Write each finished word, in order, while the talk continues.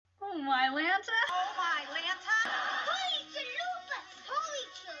Oh my Lanta! Oh my Lanta! Holy chalupas! Holy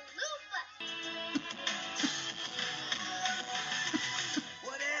chalupas!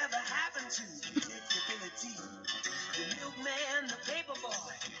 Whatever happened to predictability? The milkman, the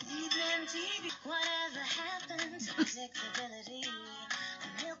paperboy, evening TV. Whatever happened to predictability?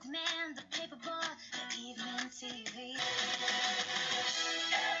 The milkman, the paperboy, the evening TV.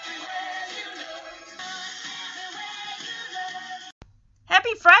 Everywhere you look, everywhere you look.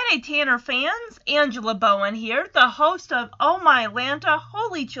 Happy Friday, Tanner fans! Angela Bowen here, the host of Oh My Lanta,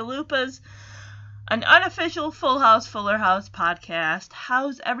 Holy Chalupas, an unofficial Full House, Fuller House podcast.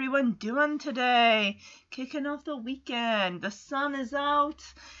 How's everyone doing today? Kicking off the weekend. The sun is out.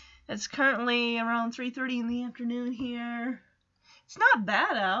 It's currently around 3:30 in the afternoon here. It's not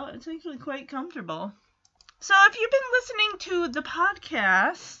bad out. It's actually quite comfortable. So if you've been listening to the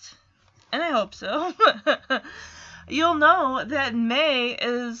podcast, and I hope so, you'll know that May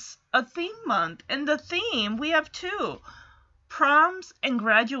is a theme month. And the theme, we have two. Proms and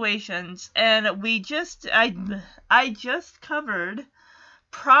graduations. And I just covered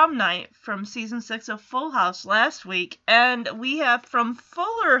prom night from season 6 of Full House last week. And we have from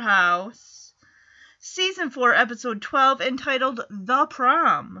Fuller House, season 4, episode 12, entitled The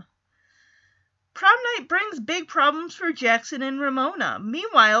Prom. Prom night brings big problems for Jackson and Ramona.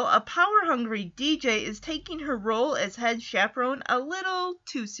 Meanwhile, a power-hungry DJ is taking her role as head chaperone a little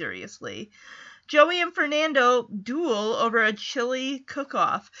too seriously. Joey and Fernando duel over a chili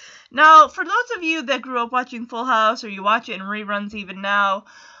cook-off. Now, for those of you that grew up watching Full House, or you watch it in reruns even now,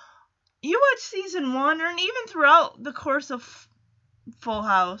 you watch season 1, and even throughout the course of Full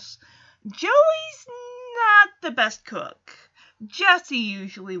House, Joey's not the best cook. Jesse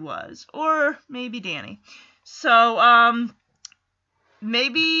usually was, or maybe Danny. So,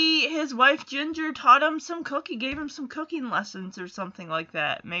 maybe his wife Ginger taught him some cooking, gave him some cooking lessons or something like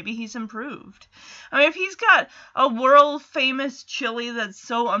that. Maybe he's improved. I mean, if he's got a world-famous chili that's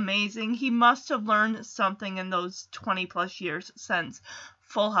so amazing, he must have learned something in those 20-plus years since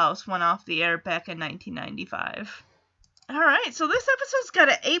Full House went off the air back in 1995. Alright, so this episode's got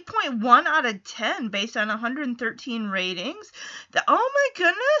an 8.1 out of 10 based on 113 ratings. Oh my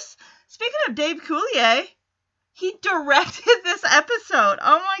goodness! Speaking of Dave Coulier, he directed this episode.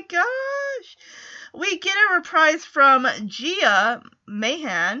 Oh my gosh! We get a reprise from Gia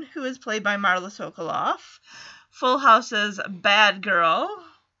Mahan, who is played by Marla Sokoloff. Full House's bad girl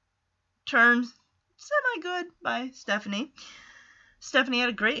turned semi-good by Stephanie. Stephanie had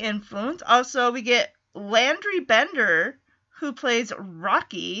a great influence. Also, we get Landry Bender, who plays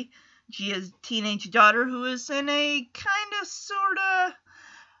Rocky, Gia's teenage daughter, who is in a kind of, sort of,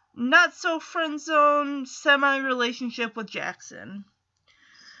 not-so-friend-zone semi-relationship with Jackson.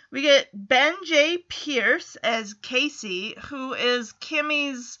 We get Ben J. Pierce as Casey, who is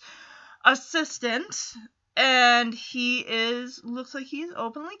Kimmy's assistant, and looks like he is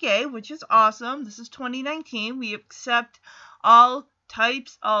openly gay, which is awesome. This is 2019. We accept all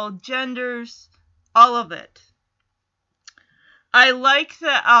types, all genders, all of it. I like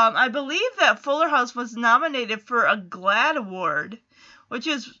that, I believe that Fuller House was nominated for a GLAAD award, which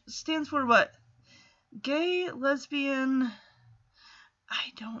stands for what? Gay, lesbian,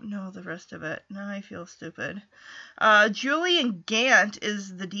 I don't know the rest of it. Now I feel stupid. Julian Gant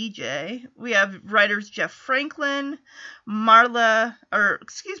is the DJ. We have writers Jeff Franklin, Maria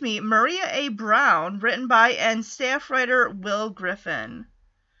A. Brown, written by, and staff writer Will Griffin.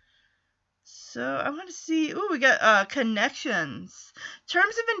 So, I want to see, we got connections.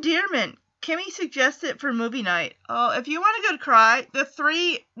 Terms of endearment. Kimmy suggested for movie night. Oh, if you want a good cry, the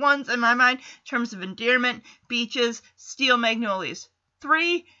 3 ones in my mind, Terms of Endearment, Beaches, Steel Magnolias.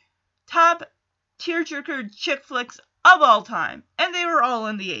 3 top tearjerker chick flicks of all time. And they were all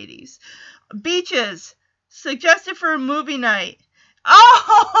in the 80s. Beaches, suggested for a movie night.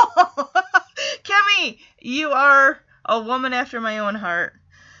 Oh! Kimmy, you are a woman after my own heart.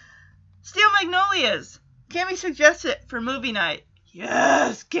 Steel Magnolias. Kimmy suggested for movie night.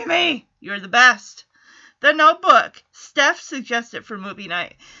 Yes, Kimmy, you're the best. The Notebook. Steph suggested for movie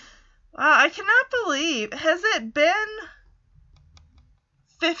night. Wow, I cannot believe. Has it been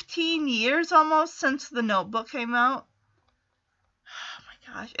 15 years almost since The Notebook came out? Oh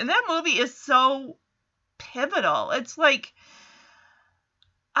my gosh. And that movie is so pivotal. It's like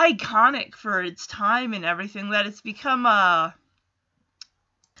iconic for its time and everything, that it's become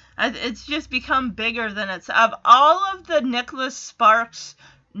it's just become bigger than it's... Of all of the Nicholas Sparks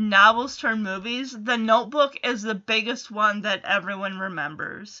novels turned movies, The Notebook is the biggest one that everyone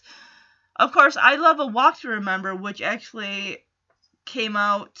remembers. Of course, I Love a Walk to Remember, which actually came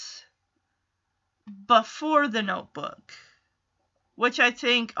out before The Notebook. which I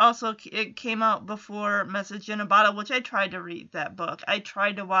think also it came out before Message in a Bottle, which I tried to read that book. I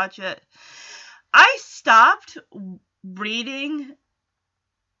tried to watch it. I stopped reading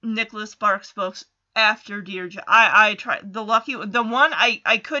Nicholas Sparks books after Dear John. I tried the one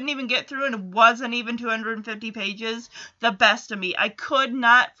I couldn't even get through, and it wasn't even 250 pages. The Best of Me. I could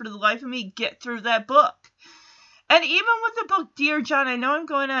not for the life of me get through that book. And even with the book Dear John, I know I'm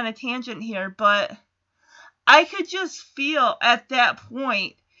going on a tangent here, but I could just feel at that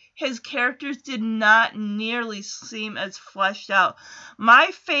point his characters did not nearly seem as fleshed out.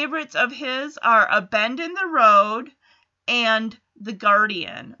 My favorites of his are A Bend in the Road and The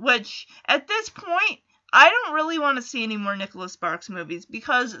Guardian, which at this point, I don't really want to see any more Nicholas Sparks movies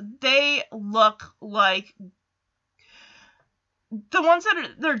because they look like the ones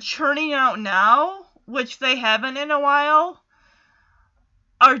that they're churning out now, which they haven't in a while,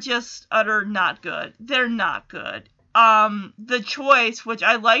 are just utter not good. They're not good. The Choice, which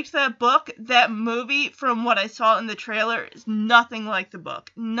I liked that book, that movie, from what I saw in the trailer, is nothing like the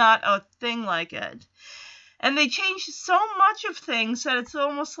book. Not a thing like it. And they changed so much of things that it's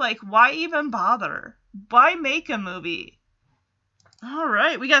almost like, why even bother? Why make a movie?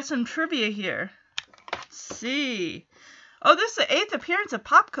 Alright, we got some trivia here. Let's see. Oh, this is the 8th appearance of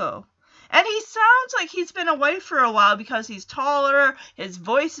Popko. And he sounds like he's been away for a while because he's taller, his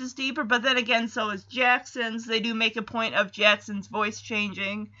voice is deeper, but then again, so is Jackson's. They do make a point of Jackson's voice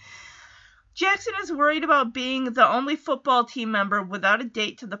changing. Jackson is worried about being the only football team member without a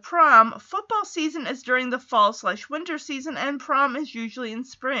date to the prom. Football season is during the fall/winter season, and prom is usually in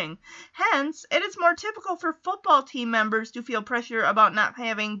spring. Hence, it is more typical for football team members to feel pressure about not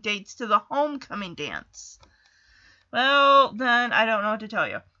having dates to the homecoming dance. Well, then I don't know what to tell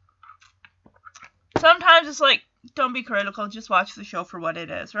you. Sometimes it's like, don't be critical, just watch the show for what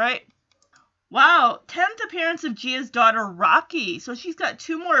it is, right? Wow, 10th appearance of Gia's daughter, Rocky. So she's got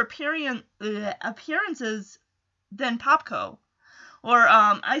 2 more appearances than Popko. Or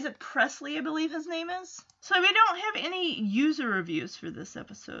Isaac Presley, I believe his name is. So we don't have any user reviews for this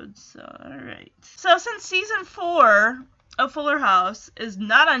episode, so alright. So since season 4 of Fuller House is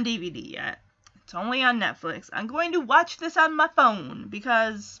not on DVD yet, it's only on Netflix, I'm going to watch this on my phone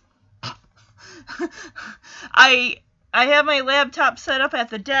because I have my laptop set up at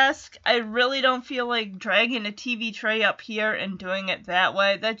the desk. I really don't feel like dragging a TV tray up here and doing it that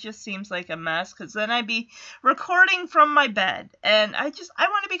way. That just seems like a mess, because then I'd be recording from my bed. And I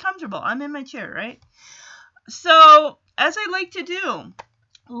want to be comfortable. I'm in my chair, right? So, as I like to do,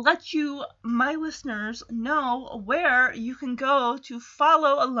 let you, my listeners, know where you can go to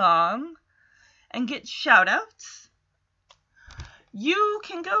follow along and get shout-outs. You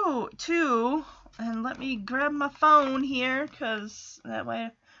can go to, and let me grab my phone here, because that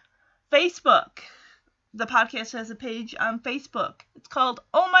way, Facebook. The podcast has a page on Facebook. It's called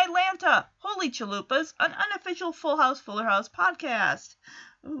Oh My Lanta, Holy Chalupas, an unofficial Full House, Fuller House podcast.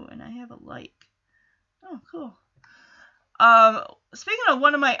 Ooh, and I have a like. Oh, cool. Speaking of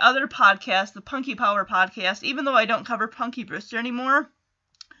one of my other podcasts, the Punky Power podcast, even though I don't cover Punky Brewster anymore,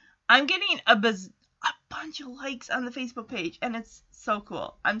 I'm getting a bunch of likes on the Facebook page, and it's so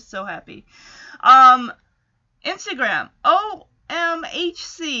cool. I'm so happy. Instagram,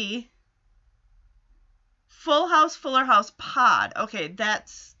 OMHC Full House Fuller House Pod. Okay,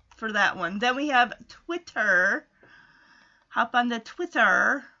 that's for that one. Then we have Twitter. Hop on the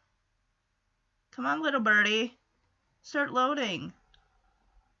Twitter. Come on, little birdie. Start loading.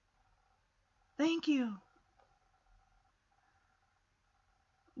 Thank you.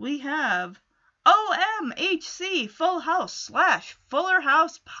 We have OMHC Full House / Fuller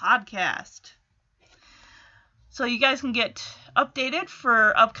House Podcast. So you guys can get updated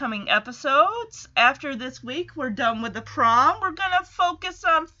for upcoming episodes. After this week, we're done with the prom. We're going to focus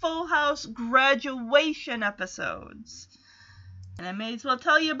on Full House graduation episodes. And I may as well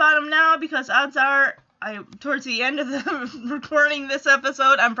tell you about them now, because odds are, towards the end of the recording this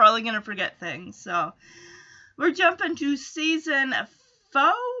episode, I'm probably going to forget things. So we're jumping to season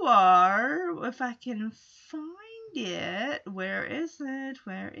 4, if I can find it. Where is it?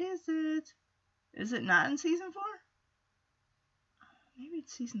 Where is it? Is it not in season 4? Maybe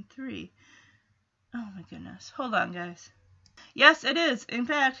it's season 3. Oh my goodness. Hold on, guys. Yes, it is. In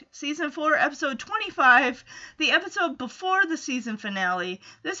fact, season 4, episode 25, the episode before the season finale.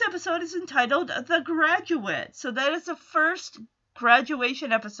 This episode is entitled The Graduate. So that is the first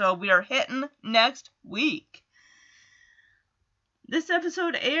graduation episode we are hitting next week. This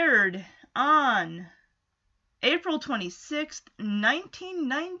episode aired on April 26th,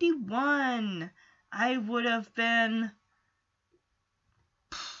 1991. I would have been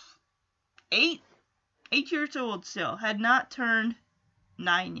 8 years old still. Had not turned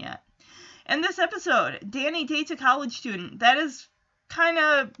 9 yet. In this episode, Danny dates a college student. That is kind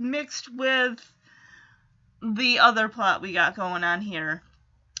of mixed with the other plot we got going on here.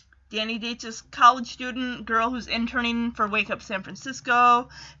 Danny dates a college student girl who's interning for Wake Up San Francisco.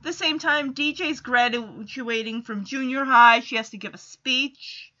 At the same time, DJ's graduating from junior high. She has to give a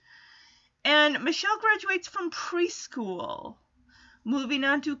speech. And Michelle graduates from preschool. Moving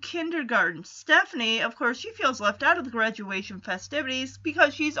on to kindergarten. Stephanie, of course, she feels left out of the graduation festivities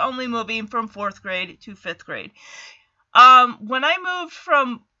because she's only moving from 4th grade to 5th grade. When I moved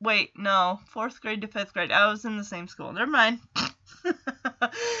from, 4th grade to 5th grade, I was in the same school. Never mind.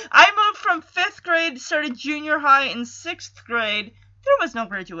 I moved from 5th grade, started junior high in 6th grade. There was no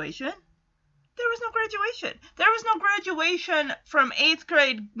graduation. There was no graduation from 8th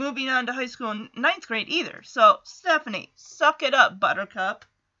grade moving on to high school in 9th grade either. So, Stephanie, suck it up, Buttercup.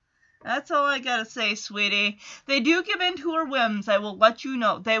 That's all I gotta say, sweetie. They do give in to her whims, I will let you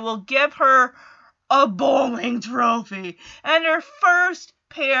know. They will give her a bowling trophy and her first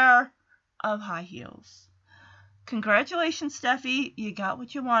pair of high heels. Congratulations, Steffi. You got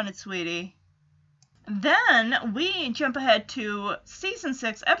what you wanted, sweetie. Then we jump ahead to Season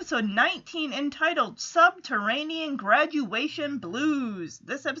 6, Episode 19, entitled Subterranean Graduation Blues.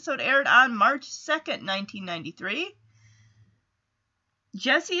 This episode aired on March 2nd, 1993.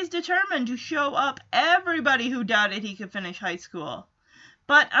 Jesse is determined to show up everybody who doubted he could finish high school.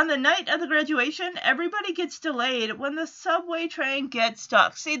 But on the night of the graduation, everybody gets delayed when the subway train gets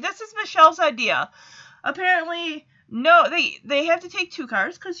stuck. See, this is Michelle's idea. Apparently, no, they have to take 2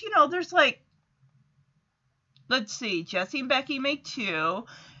 cars because, there's let's see, Jesse and Becky make 2.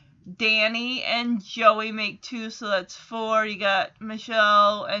 Danny and Joey make 2, so that's 4. You got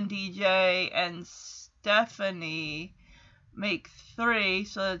Michelle and DJ and Stephanie make 3,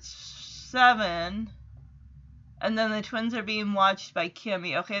 so that's 7. And then the twins are being watched by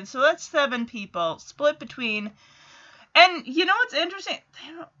Kimmy. Okay, so that's 7 people split between. And you know what's interesting?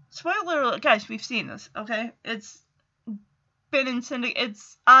 Spoiler alert, guys, we've seen this. Okay, it's been in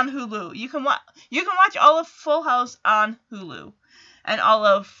it's on Hulu. You can watch all of Full House on Hulu, and all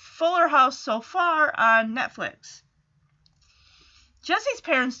of Fuller House so far on Netflix. Jesse's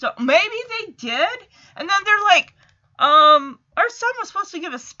parents don't. Maybe they did, and then they're like, our son was supposed to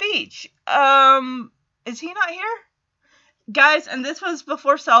give a speech. Is he not here? Guys, and this was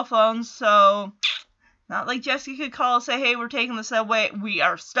before cell phones, so not like Jesse could call and say, hey, we're taking the subway. We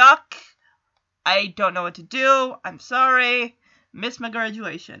are stuck. I don't know what to do. I'm sorry. Missed my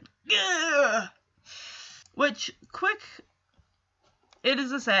graduation. Ugh. Which, it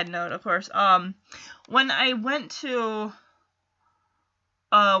is a sad note, of course. When I went to,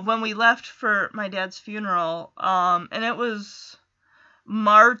 when we left for my dad's funeral, and it was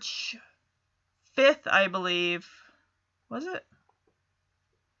March 5th, I believe. Was it?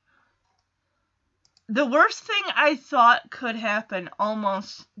 The worst thing I thought could happen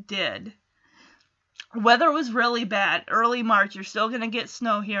almost did. Weather was really bad. Early March, you're still going to get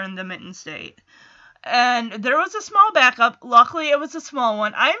snow here in the Mitten State. And there was a small backup. Luckily, it was a small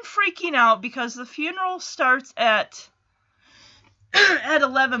one. I'm freaking out because the funeral starts at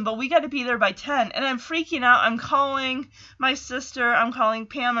 11, but we got to be there by 10. And I'm freaking out. I'm calling my sister. I'm calling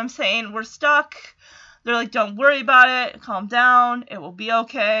Pam. I'm saying, we're stuck. They're like, don't worry about it. Calm down. It will be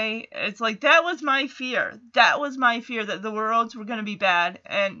okay. It's like, that was my fear. That was my fear, that the roads were going to be bad.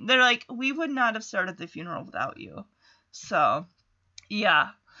 And they're like, we would not have started the funeral without you. So, yeah.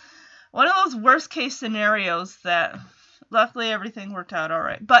 One of those worst case scenarios that luckily everything worked out all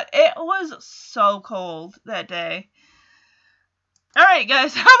right. But it was so cold that day. All right,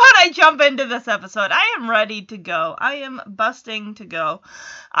 guys, how about I jump into this episode? I am ready to go. I am busting to go.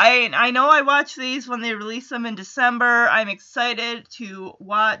 I know I watch these when they release them in December. I'm excited to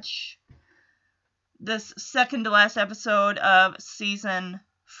watch this second to last episode of Season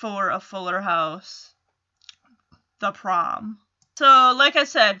 4 of Fuller House, The Prom. So, like I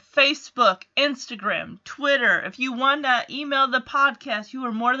said, Facebook, Instagram, Twitter. If you want to email the podcast, you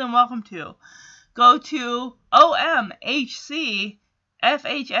are more than welcome to. Go to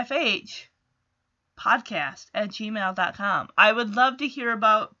omhcfhfhpodcast@gmail.com. I would love to hear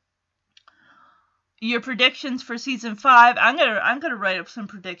about your predictions for season 5. I'm gonna write up some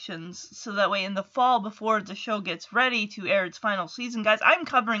predictions so that way in the fall, before the show gets ready to air its final season, guys, I'm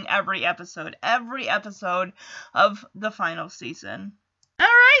covering every episode of the final season.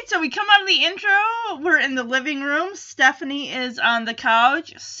 Alright, so we come out of the intro. We're in the living room. Stephanie is on the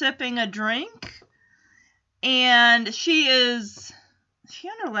couch sipping a drink. And she is she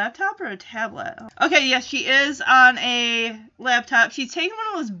on her laptop or a tablet? Okay, yes, she is on a laptop. She's taking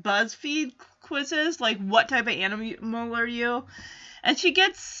one of those BuzzFeed quizzes, like, what type of animal are you? And she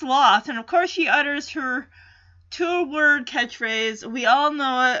gets Sloth, and of course she utters her 2-word catchphrase. We all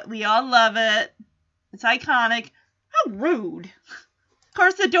know it. We all love it. It's iconic. How rude. Of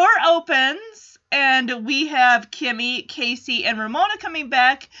course, the door opens, and we have Kimmy, Casey, and Ramona coming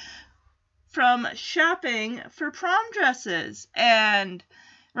back from shopping for prom dresses. And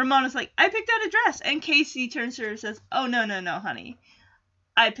Ramona's like, I picked out a dress. And Casey turns to her and says, oh, no, honey.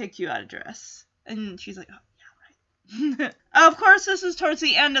 I picked you out a dress. And she's like, oh, yeah, right. Of course, this is towards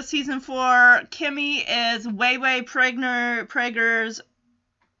the end of season 4. Kimmy is way preggers,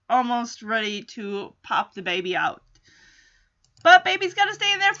 almost ready to pop the baby out. But baby's got to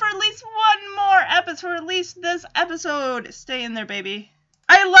stay in there for at least one more episode, for at least this episode. Stay in there, baby.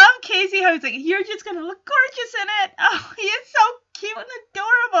 I love Casey, how he's like, you're just going to look gorgeous in it. Oh, he is so cute and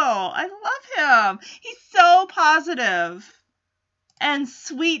adorable. I love him. He's so positive and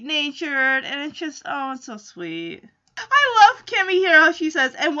sweet-natured, and it's just, oh, it's so sweet. I love Kimmy here, how she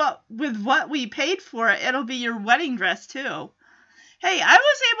says, and with what we paid for it, it'll be your wedding dress, too. Hey, I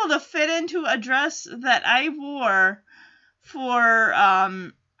was able to fit into a dress that I wore for, I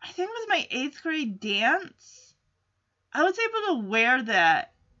think it was my 8th grade dance. I was able to wear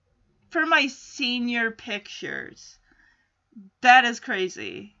that for my senior pictures. That is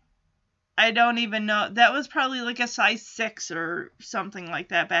crazy. I don't even know. That was probably like a size 6 or something like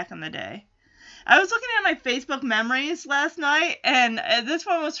that back in the day. I was looking at my Facebook memories last night, and this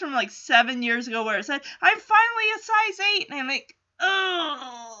one was from like 7 years ago where it said, I'm finally a size 8. And I'm like,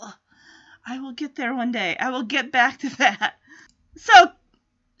 oh, I will get there one day. I will get back to that. So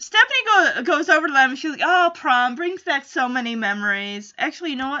Stephanie goes over to them, and she's like, oh, prom brings back so many memories.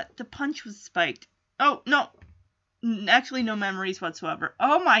 Actually, you know what? The punch was spiked. Oh, no. Actually, no memories whatsoever.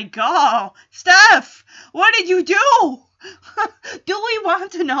 Oh my god. Steph, what did you do? Do we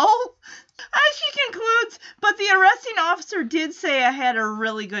want to know? As she concludes, but the arresting officer did say I had a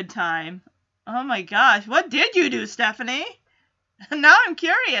really good time. Oh my gosh, what did you do, Stephanie? Now I'm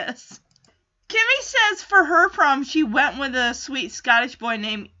curious. Kimmy says for her prom, she went with a sweet Scottish boy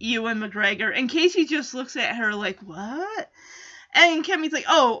named Ewan McGregor, and Casey just looks at her like, what? And Kimmy's like,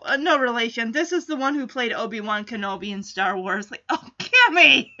 oh, no relation. This is the one who played Obi-Wan Kenobi in Star Wars. Like, oh,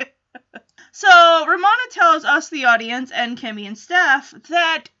 Kimmy! So Ramona tells us, the audience, and Kimmy and Steph,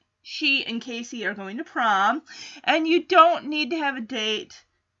 that she and Casey are going to prom, and you don't need to have a date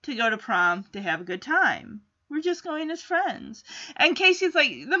to go to prom to have a good time. We're just going as friends. And Casey's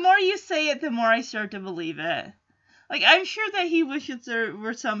like, the more you say it, the more I start to believe it. Like, I'm sure that he wishes there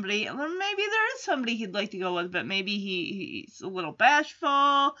were somebody, or maybe there is somebody he'd like to go with, but maybe he's a little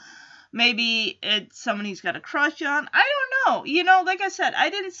bashful. Maybe it's someone he's got a crush on. I don't know. You know, like I said, I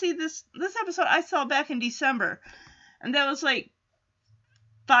didn't see this episode I saw back in December. And that was like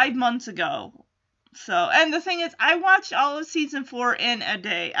 5 months ago. So, and the thing is, I watched all of season 4 in a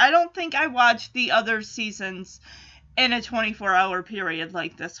day. I don't think I watched the other seasons in a 24-hour period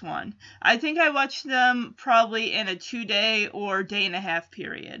like this one. I think I watched them probably in a 2-day or day-and-a-half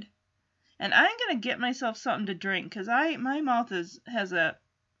period. And I'm going to get myself something to drink, because my mouth has a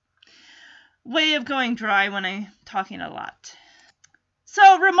way of going dry when I'm talking a lot.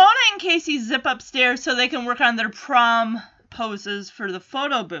 So Ramona and Casey zip upstairs so they can work on their prom poses for the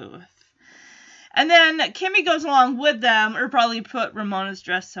photo booth. And then Kimmy goes along with them, or probably put Ramona's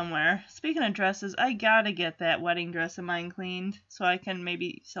dress somewhere. Speaking of dresses, I gotta get that wedding dress of mine cleaned so I can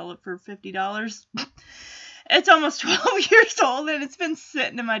maybe sell it for $50. It's almost 12 years old, and it's been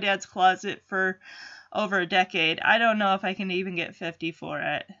sitting in my dad's closet for over a decade. I don't know if I can even get $50 for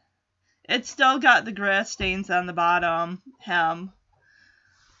it. It's still got the grass stains on the bottom hem,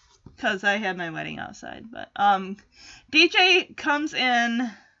 because I had my wedding outside. But DJ comes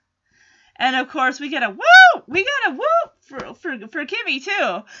in. And, of course, we get a woo! We got a woo for Kimmy,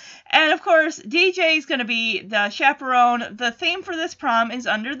 too. And, of course, DJ's going to be the chaperone. The theme for this prom is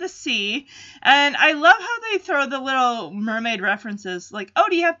Under the Sea. And I love how they throw the little mermaid references. Like, oh,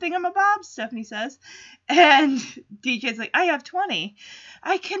 do you have thingamabobs? Stephanie says. And DJ's like, I have 20.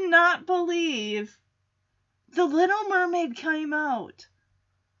 I cannot believe The Little Mermaid came out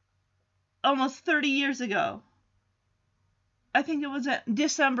almost 30 years ago. I think it was in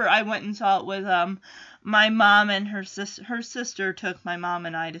December I went and saw it with my mom, and her sister took my mom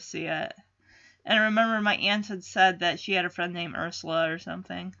and I to see it. And I remember my aunt had said that she had a friend named Ursula or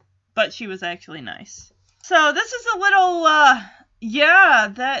something. But she was actually nice. So this is a little,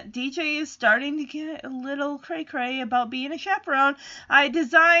 that DJ is starting to get a little cray-cray about being a chaperone. I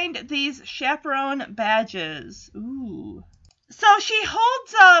designed these chaperone badges. Ooh. So she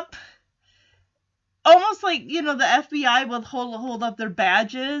holds up, almost like, you know, the FBI will hold up their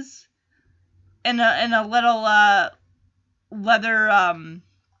badges in a little leather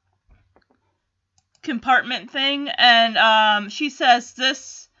compartment thing, and she says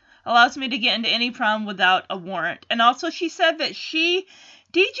this allows me to get into any prom without a warrant. And also she said that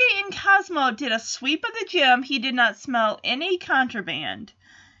DJ and Cosmo did a sweep of the gym. He did not smell any contraband,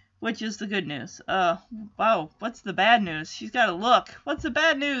 which is the good news. Wow, what's the bad news? She's got to look. What's the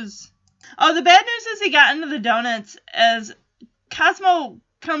bad news? Oh, the bad news is he got into the donuts as Cosmo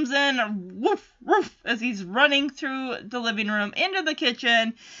comes in, woof, woof, as he's running through the living room into the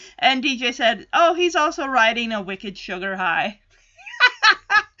kitchen, and DJ said, oh, he's also riding a wicked sugar high.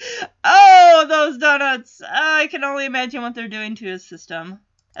 Oh, those donuts. I can only imagine what they're doing to his system.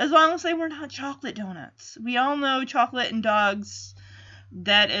 As long as they were not chocolate donuts. We all know chocolate and dogs,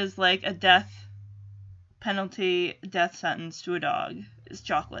 that is like a death penalty, death sentence to a dog, is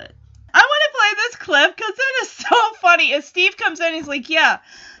chocolate. I want to play this clip because it is so funny. As Steve comes in, he's like, yeah,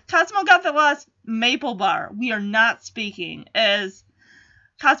 Cosmo got the last maple bar. We are not speaking. As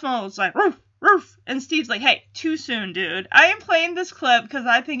Cosmo was like, roof, roof. And Steve's like, hey, too soon, dude. I am playing this clip because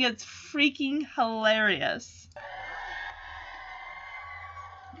I think it's freaking hilarious.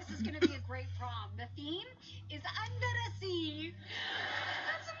 This is going to be a great prom. The theme is under the sea.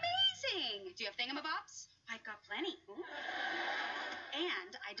 That's amazing. Do you have thingamabobs? I've got plenty. Ooh.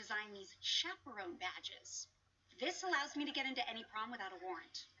 And I designed these chaperone badges. This allows me to get into any prom without a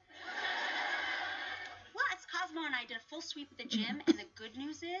warrant. Plus, Cosmo and I did a full sweep of the gym, and the good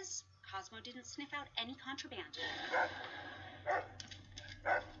news is Cosmo didn't sniff out any contraband.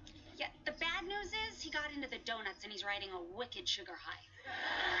 Yeah, the bad news is he got into the donuts and he's riding a wicked sugar high.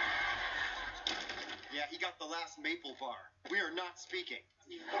 Yeah, he got the last maple bar. We are not speaking.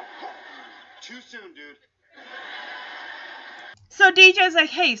 Too soon, dude. So DJ's like,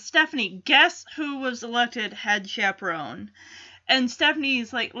 hey, Stephanie, guess who was elected head chaperone? And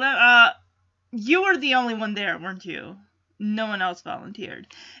Stephanie's like, you were the only one there, weren't you? No one else volunteered.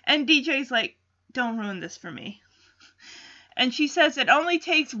 And DJ's like, don't ruin this for me. And she says it only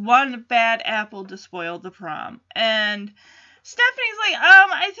takes one bad apple to spoil the prom. And Stephanie's like,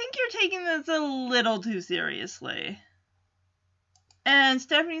 I think you're taking this a little too seriously. And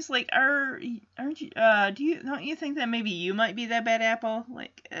Stephanie's like, aren't you, don't you think that maybe you might be that bad apple?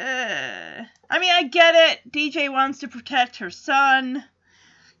 Like, I mean, I get it. DJ wants to protect her son.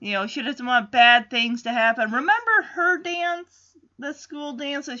 You know, she doesn't want bad things to happen. Remember her dance, the school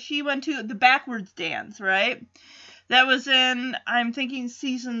dance that she went to, the backwards dance, right? That was in, I'm thinking,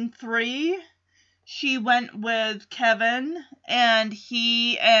 season 3. She went with Kevin, and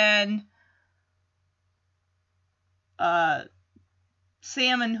he and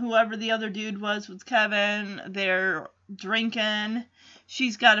Sam and whoever the other dude was with Kevin, they're drinking.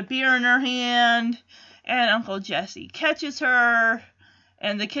 She's got a beer in her hand, and Uncle Jesse catches her,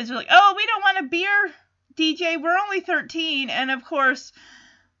 and the kids are like, oh, we don't want a beer, DJ, we're only 13, and of course,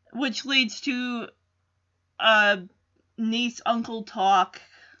 which leads to niece-uncle talk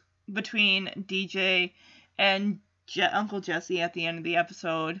between DJ and Uncle Jesse at the end of the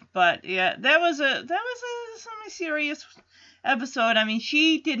episode. But yeah, that was a semi-serious episode. I mean,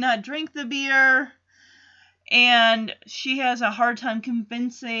 she did not drink the beer, and she has a hard time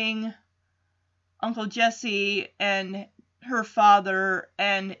convincing Uncle Jesse and her father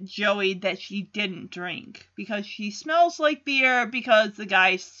and Joey that she didn't drink, because she smells like beer because the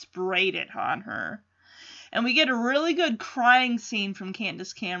guy sprayed it on her. And we get a really good crying scene from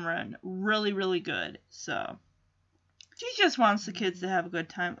Candace Cameron. Really, really good. So, she just wants the kids to have a good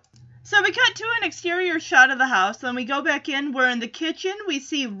time. So we cut to an exterior shot of the house. Then we go back in. We're in the kitchen. We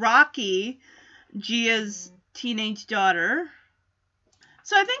see Rocky, Gia's teenage daughter.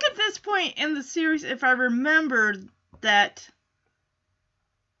 So I think at this point in the series, if I remember, that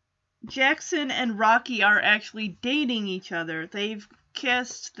Jackson and Rocky are actually dating each other. They've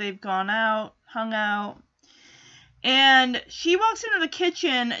kissed. They've gone out, hung out. And she walks into the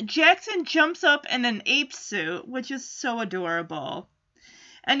kitchen. Jackson jumps up in an ape suit, which is so adorable.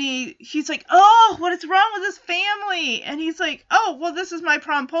 And she's like, oh, what is wrong with this family? And he's like, oh, well, this is my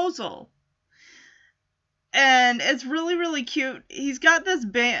promposal. And it's really, really cute. He's got this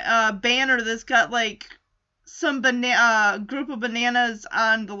banner that's got, like, some group of bananas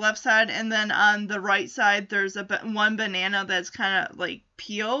on the left side, and then on the right side, there's one banana that's kind of, like,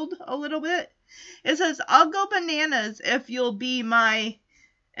 peeled a little bit. It says, I'll go bananas if you'll be my,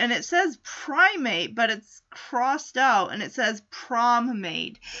 and it says primate, but it's crossed out, and it says prom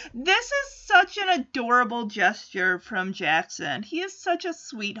mate. This is such an adorable gesture from Jackson. He is such a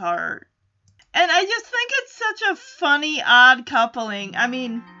sweetheart. And I just think it's such a funny, odd coupling. I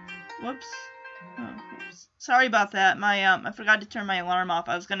mean, whoops. Sorry about that. I forgot to turn my alarm off.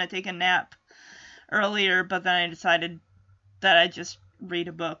 I was going to take a nap earlier, but then I decided that I just read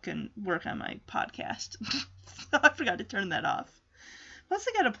a book and work on my podcast. So I forgot to turn that off. Plus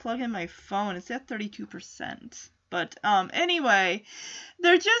I gotta plug in my phone. It's at 32%. But anyway,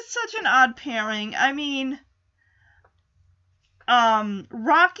 they're just such an odd pairing. I mean,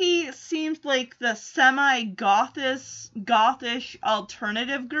 Rocky seems like the semi-gothish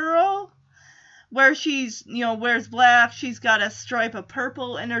alternative girl, where she's, wears black, she's got a stripe of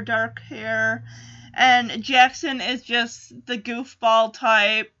purple in her dark hair, and Jackson is just the goofball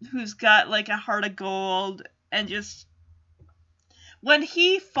type who's got like a heart of gold, and just, when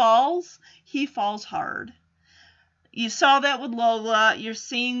he falls hard. You saw that with Lola, you're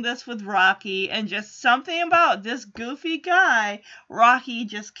seeing this with Rocky, and just something about this goofy guy, Rocky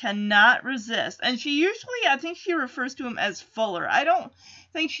just cannot resist. And she usually, I think she refers to him as Fuller. I don't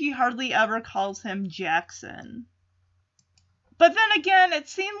think she hardly ever calls him Jackson. But then again, it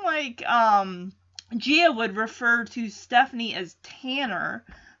seemed like Gia would refer to Stephanie as Tanner.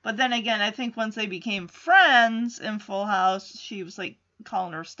 But then again, I think once they became friends in Full House, she was like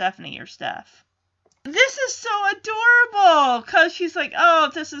calling her Stephanie or Steph. This is so adorable, because she's like,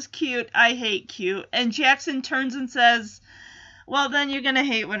 oh, this is cute, I hate cute. And Jackson turns and says, well, then you're going to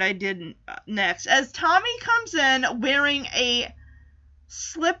hate what I did next. As Tommy comes in wearing a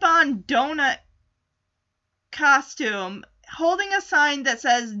slip-on donut costume, holding a sign that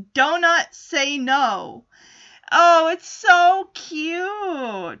says, "Donut, say no." Oh, it's so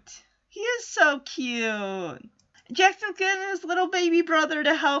cute. He is so cute. Jackson's getting his little baby brother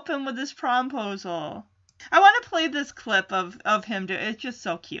to help him with his promposal. I want to play this clip of him. It's just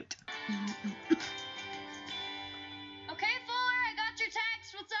so cute. Okay, Fuller, I got your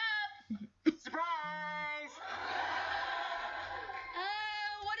text. What's up? Surprise!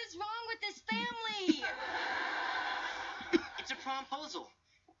 What is wrong with this family? It's a promposal.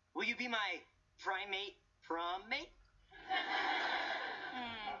 Will you be my primate prom mate?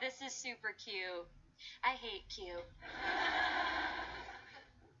 This is super cute. I hate cute.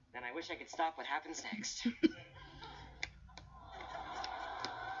 Then I wish I could stop what happens next.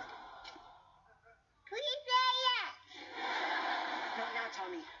 Not now,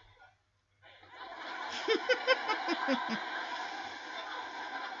 Tommy.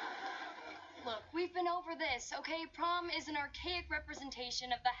 Look, we've been over this, okay? Prom is an archaic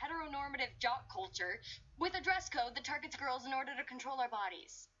representation of the heteronormative jock culture with a dress code that targets girls in order to control our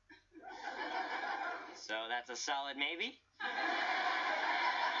bodies. So that's a solid maybe?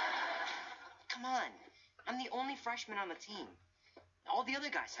 Come on. I'm the only freshman on the team. All the other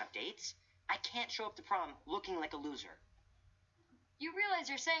guys have dates. I can't show up to prom looking like a loser. You realize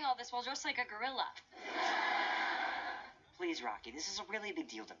you're saying all this while dressed like a gorilla. Please, Rocky, this is a really big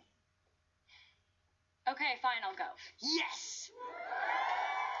deal to me. Okay, fine, I'll go. Yes!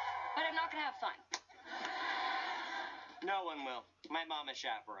 But I'm not gonna have fun. No one will. My mom is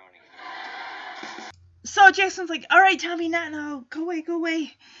chaperoning. So Jackson's like, all right, Tommy, no, go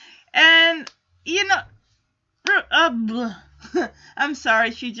away. And, I'm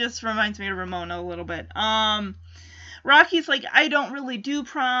sorry, she just reminds me of Ramona a little bit. Rocky's like, I don't really do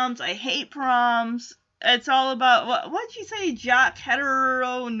proms, I hate proms. It's all about, what'd you say, jock,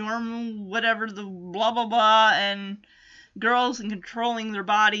 hetero, normal, whatever, the blah, blah, blah, and girls and controlling their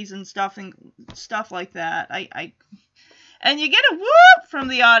bodies and stuff like that. And you get a whoop from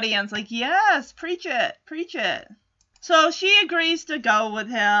the audience, like, yes, preach it. So she agrees to go with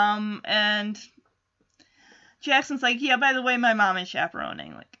him, and Jackson's like, yeah, by the way, my mom is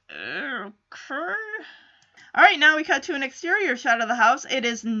chaperoning. Like, okay. Alright, now we cut to an exterior shot of the house. It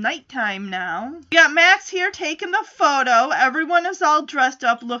is nighttime now. We got Max here taking the photo. Everyone is all dressed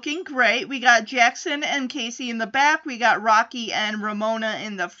up, looking great. We got Jackson and Casey in the back. We got Rocky and Ramona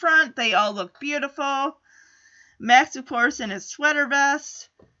in the front. They all look beautiful. Max, of course, in his sweater vest.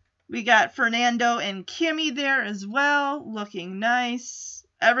 We got Fernando and Kimmy there as well, looking nice.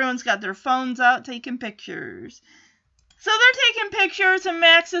 Everyone's got their phones out taking pictures. So they're taking pictures, and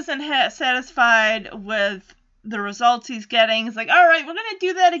Max isn't satisfied with the results he's getting. He's like, all right, we're going to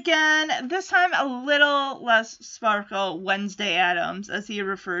do that again. This time a little less sparkle, Wednesday Addams, as he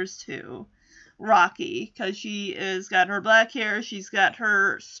refers to Rocky, because she has got her black hair, she's got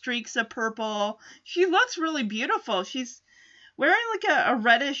her streaks of purple. She looks really beautiful. She's wearing like a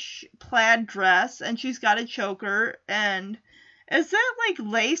reddish plaid dress, and she's got a choker, and is that like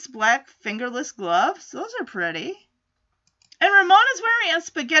lace black fingerless gloves? Those are pretty. And Ramona's wearing a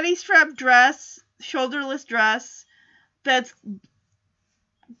spaghetti strap dress, shoulderless dress, that's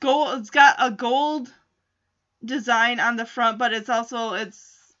gold. It's got a gold design on the front, but it's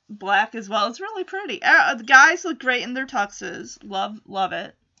black as well. It's really pretty. The guys look great in their tuxes. Love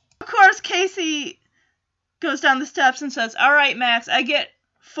it. Of course, Casey goes down the steps and says, "All right, Max, I get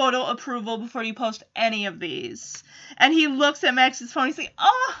photo approval before you post any of these." And he looks at Max's phone. He's like,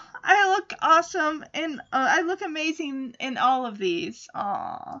 "Oh, I look awesome and I look amazing in all of these."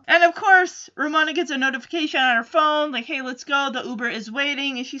 Aww. And of course, Ramona gets a notification on her phone, like, "Hey, let's go. The Uber is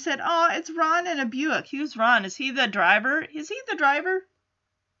waiting." And she said, "Oh, it's Ron in a Buick." Who's Ron? Is he the driver? Is he the driver?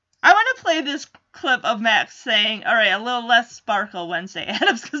 I want to play this clip of Max saying, "All right, a little less sparkle Wednesday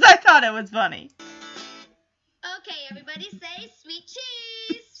Addams," because I thought it was funny. Okay, everybody say sweet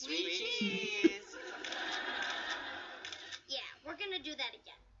cheese. Sweet cheese. Yeah, we're gonna do that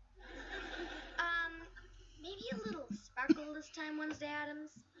again. Maybe a little sparkle this time, Wednesday Addams.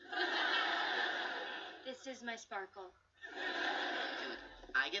 This is my sparkle.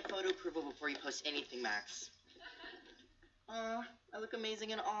 I get photo approval before you post anything, Max. I look amazing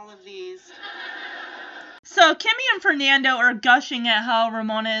in all of these. So Kimmy and Fernando are gushing at how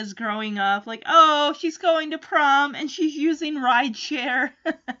Ramona is growing up. Like, oh, she's going to prom and she's using rideshare.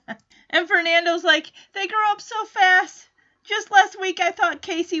 And Fernando's like, they grow up so fast. Just last week I thought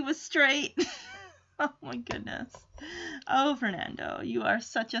Casey was straight. Oh my goodness. Oh, Fernando, you are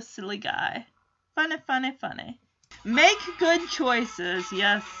such a silly guy. Funny, funny, funny. Make good choices.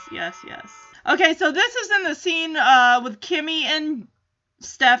 Yes, yes, yes. Okay, so this is in the scene with Kimmy and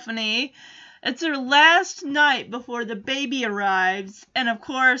Stephanie. It's their last night before the baby arrives. And of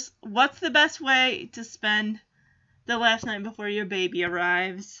course, what's the best way to spend the last night before your baby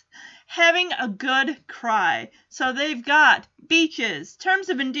arrives? Having a good cry. So they've got beaches, terms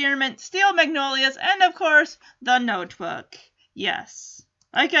of endearment, steel magnolias, and of course, the Notebook. Yes.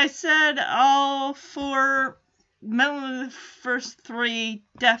 Like I said, all four, first three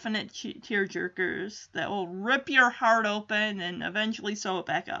definite tearjerkers that will rip your heart open and eventually sew it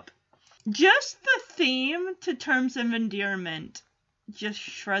back up. Just the theme to terms of endearment just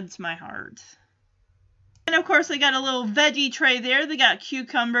shreds my heart. And of course, they got a little veggie tray there. They got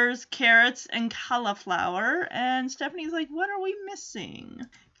cucumbers, carrots, and cauliflower. And Stephanie's like, what are we missing?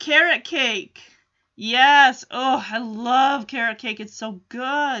 Carrot cake. Yes. Oh, I love carrot cake. It's so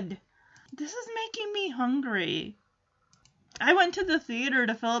good. This is making me hungry. I went to the theater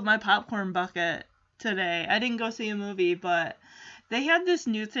to fill up my popcorn bucket today. I didn't go see a movie, but they had this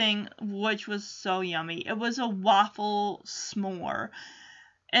new thing which was so yummy. It was a waffle s'more.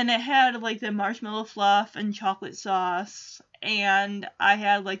 And it had, like, the marshmallow fluff and chocolate sauce. And I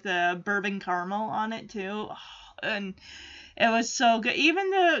had, like, the bourbon caramel on it, too. And it was so good. Even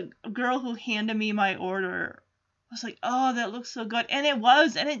the girl who handed me my order was like, oh, that looks so good. And it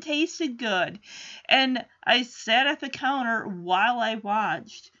was. And it tasted good. And I sat at the counter while I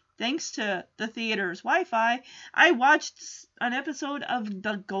watched. Thanks to the theater's Wi-Fi, I watched an episode of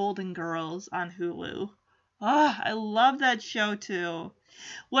The Golden Girls on Hulu. Oh, I love that show, too.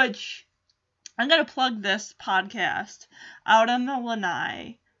 Which, I'm going to plug this podcast out on the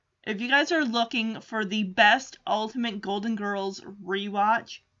Lanai. If you guys are looking for the best Ultimate Golden Girls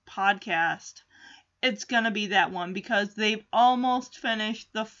rewatch podcast, it's going to be that one because they've almost finished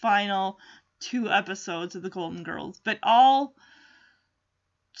the final 2 episodes of the Golden Girls. But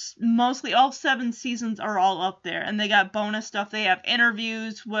mostly all 7 seasons are all up there, and they got bonus stuff. They have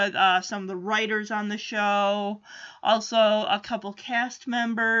interviews with some of the writers on the show, also a couple cast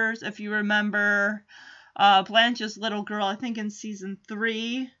members. If you remember Blanche's little girl, I think in season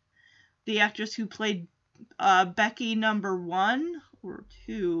 3, the actress who played Becky number 1 or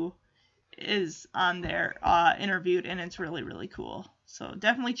 2 is on there interviewed, and it's really, really cool. So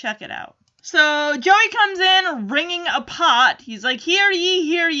definitely check it out. So Joey comes in ringing a pot. He's like, hear ye,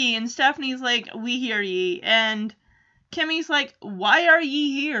 hear ye. And Stephanie's like, we hear ye. And Kimmy's like, why are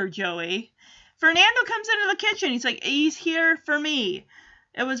ye here, Joey? Fernando comes into the kitchen. He's like, he's here for me.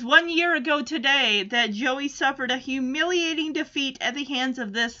 It was 1 year ago today that Joey suffered a humiliating defeat at the hands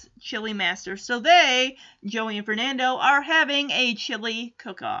of this chili master. So they, Joey and Fernando, are having a chili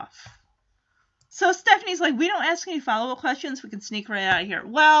cook-off. So Stephanie's like, we don't ask any follow-up questions. We can sneak right out of here.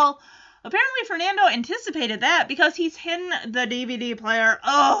 Well, apparently Fernando anticipated that because he's hidden the DVD player.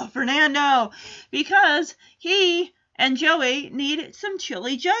 Oh, Fernando! Because he and Joey need some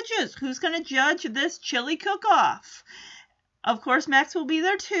chili judges. Who's going to judge this chili cook-off? Of course, Max will be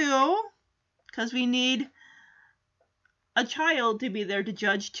there too, because we need a child to be there to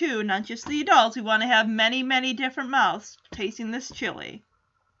judge too, not just the adults. We want to have many, many different mouths tasting this chili.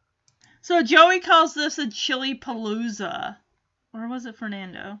 So Joey calls this a chili palooza. Or was it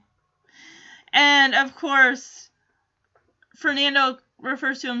Fernando? And, of course, Fernando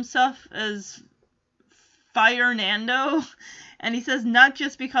refers to himself as Fire Nando. And he says, not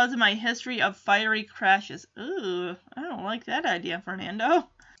just because of my history of fiery crashes. Ooh, I don't like that idea, Fernando.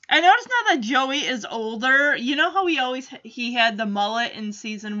 I noticed now that Joey is older. You know how he had the mullet in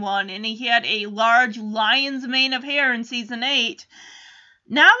season 1, and he had a large lion's mane of hair in season 8.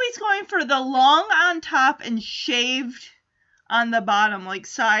 Now he's going for the long on top and shaved on the bottom, like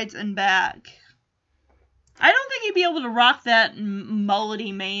sides and back. I don't think he'd be able to rock that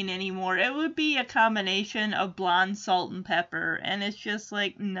mullety mane anymore. It would be a combination of blonde, salt, and pepper, and it's just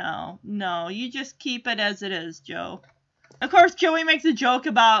like, no, you just keep it as it is, Joe. Of course, Joey makes a joke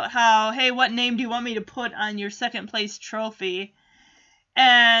about how, hey, what name do you want me to put on your second place trophy?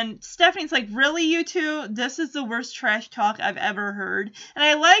 And Stephanie's like, really, you two? This is the worst trash talk I've ever heard. And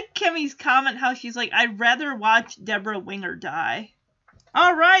I like Kimmy's comment how she's like, I'd rather watch Deborah Winger die.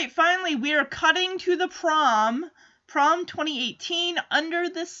 All right, finally, we are cutting to the prom. Prom 2018, Under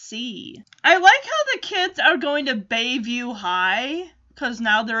the Sea. I like how the kids are going to Bayview High, because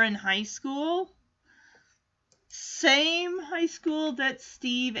now they're in high school. Same high school that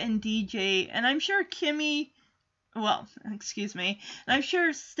Steve and DJ, and I'm sure and I'm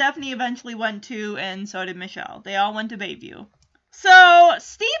sure Stephanie eventually went to, and so did Michelle. They all went to Bayview. So,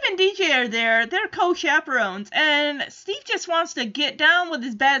 Steve and DJ are there. They're co-chaperones, and Steve just wants to get down with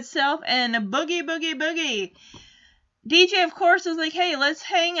his bad self and boogie, boogie, boogie. DJ, of course, is like, hey, let's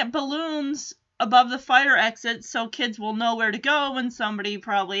hang balloons above the fire exit so kids will know where to go when somebody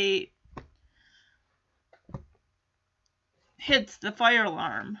probably hits the fire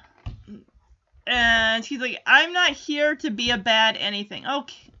alarm. And she's like, I'm not here to be a bad anything.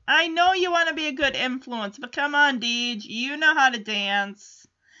 Okay, I know you want to be a good influence, but come on, Deej. You know how to dance.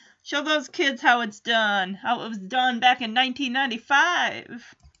 Show those kids how it's done. How it was done back in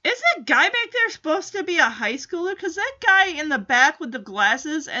 1995. Is that guy back there supposed to be a high schooler? Because that guy in the back with the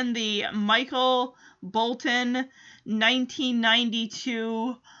glasses and the Michael Bolton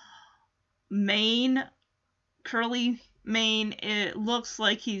 1992 mane, curly mane, it looks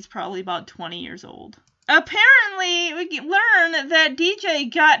like he's probably about 20 years old. Apparently, we learn that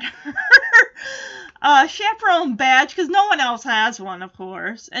DJ got her chaperone badge because no one else has one, of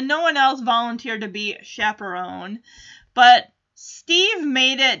course, and no one else volunteered to be chaperone. But Steve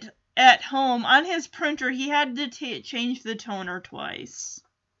made it at home. On his printer, he had to change the toner twice.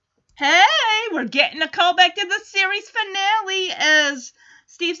 Hey, we're getting a callback to the series finale as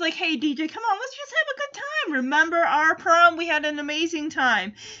Steve's like, hey, DJ, come on, let's just have a good time. Remember our prom? We had an amazing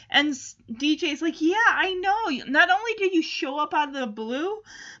time. And DJ's like, yeah, I know. Not only did you show up out of the blue,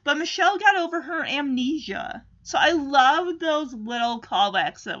 but Michelle got over her amnesia. So I love those little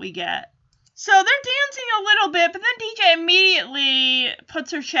callbacks that we get. So they're dancing a little bit, but then DJ immediately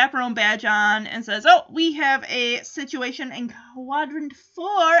puts her chaperone badge on and says, oh, we have a situation in quadrant 4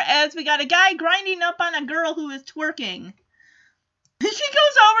 as we got a guy grinding up on a girl who is twerking. She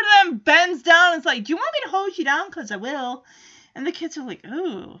goes over to them, bends down, and is like, do you want me to hold you down? Because I will. And the kids are like,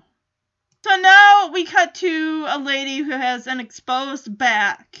 ooh. So now we cut to a lady who has an exposed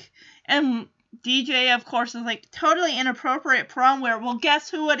back. And DJ, of course, is like, totally inappropriate prom wear. Well,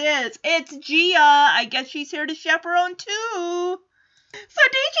 guess who it is? It's Gia. I guess she's here to chaperone, too. So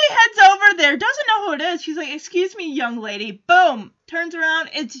DJ heads over there, doesn't know who it is. She's like, excuse me, young lady. Boom. Turns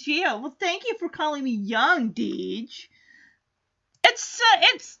around, it's Gia. Well, thank you for calling me young, Deej. It's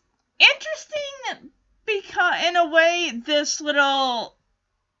interesting because, in a way, this little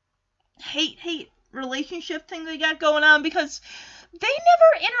hate relationship thing they got going on, because they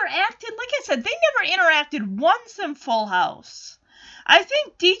never interacted. Like I said, they never interacted once in Full House. I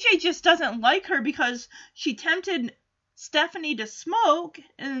think DJ just doesn't like her because she tempted Stephanie to smoke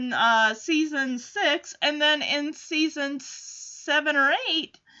in season 6, and then in season 7 or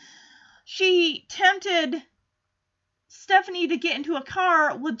 8, she tempted Stephanie to get into a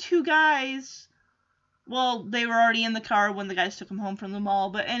car with two guys. Well, they were already in the car when the guys took them home from the mall.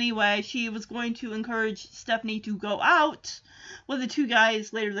 But anyway, she was going to encourage Stephanie to go out with the two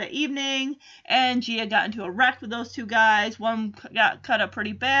guys later that evening. And Gia got into a wreck with those two guys. One got cut up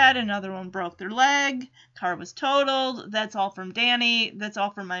pretty bad. Another one broke their leg. Car was totaled. That's all from Danny. That's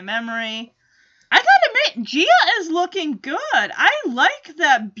all from my memory. I gotta admit, Gia is looking good. I like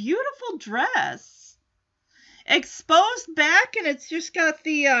that beautiful dress. Exposed back, and it's just got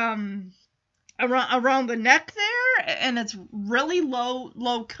the around the neck there, and it's really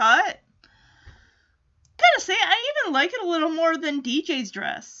low cut. I gotta say, I even like it a little more than DJ's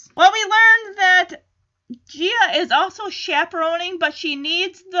dress. Well, we learned that Gia is also chaperoning, but she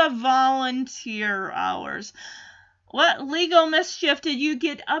needs the volunteer hours. What legal mischief did you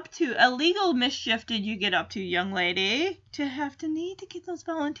get up to? Illegal mischief did you get up to, young lady? To need to get those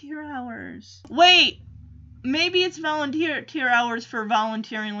volunteer hours. Wait. maybe it's volunteer hours for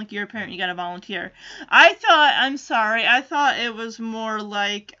volunteering, like you're a parent, you gotta volunteer. I thought it was more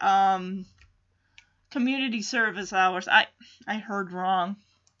like community service hours. I heard wrong.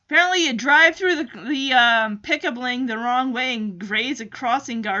 Apparently you drive through the pickup lane the wrong way and graze a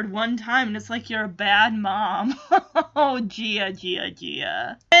crossing guard one time, and it's like you're a bad mom. Oh, Gia.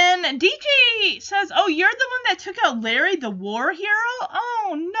 And DJ says, oh, you're the one that took out Larry the war hero?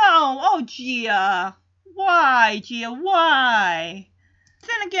 Oh, no. Oh, Gia. Why, Gia? Why?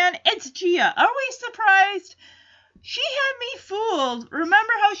 Then again, it's Gia. Are we surprised? She had me fooled.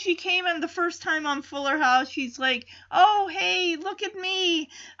 Remember how she came in the first time on Fuller House? She's like, oh, hey, look at me.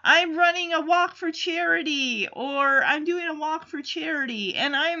 I'm running a walk for charity, or I'm doing a walk for charity,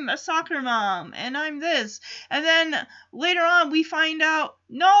 and I'm a soccer mom, and I'm this. And then later on we find out,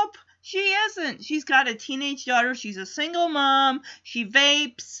 nope, she isn't. She's got a teenage daughter. She's a single mom. She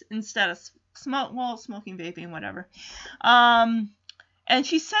vapes instead of smoking, vaping, whatever. And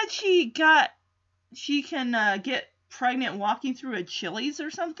she said she can get pregnant walking through a Chili's or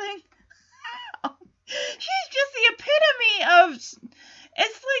something. She's just the epitome of, it's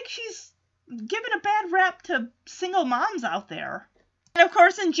like she's giving a bad rap to single moms out there. And of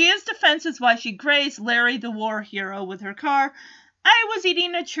course, in Gia's defense is why she grazed Larry the war hero with her car. I was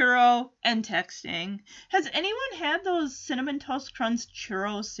eating a churro and texting. Has anyone had those Cinnamon Toast Crunch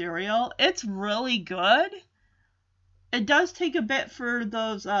churro cereal? It's really good. It does take a bit for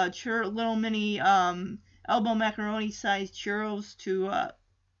those little mini elbow macaroni sized churros to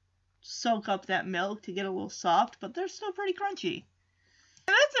soak up that milk to get a little soft, but they're still pretty crunchy.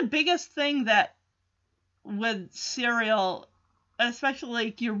 And that's the biggest thing that with cereal, especially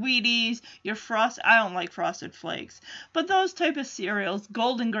like your Wheaties, your I don't like Frosted Flakes, but those type of cereals,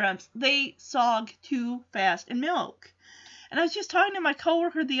 Golden Grahams, they sog too fast in milk. And I was just talking to my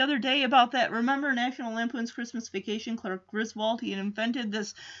coworker the other day about that. Remember National Lampoon's Christmas Vacation, Clark Griswold? He had invented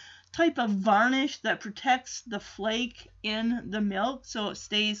this type of varnish that protects the flake in the milk so it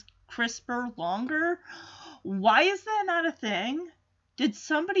stays crisper longer. Why is that not a thing? Did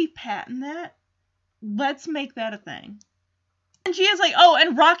somebody patent that? Let's make that a thing. And Gia's like, oh,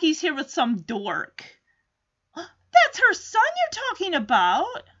 and Rocky's here with some dork. That's her son you're talking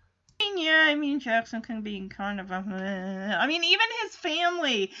about? I mean, Jackson can be kind of even his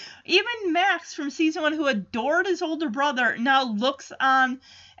family, even Max from season 1, who adored his older brother, now looks on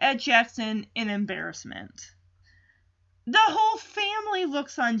at Jackson in embarrassment. The whole family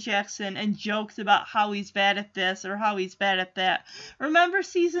looks on Jackson and jokes about how he's bad at this or how he's bad at that. Remember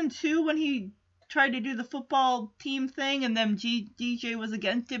season 2 when he tried to do the football team thing and then DJ was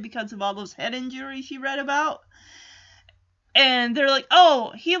against it because of all those head injuries she read about? And they're like,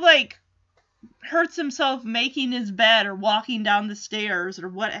 oh, he hurts himself making his bed or walking down the stairs or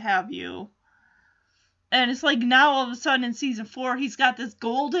what have you. And it's like now all of a sudden in season 4 he's got this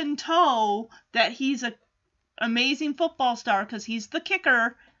golden toe that he's an amazing football star because he's the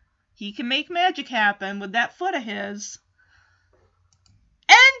kicker. He can make magic happen with that foot of his.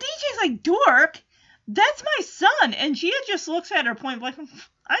 And DJ's like, dork, that's my son. And Gia just looks at her point blank.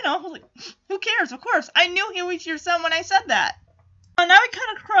 I know. Like, who cares? Of course. I knew he was your son when I said that. Now we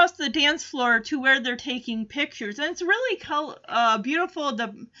cut across the dance floor to where they're taking pictures. And it's really beautiful.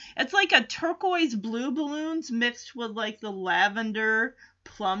 It's like a turquoise blue balloons mixed with like the lavender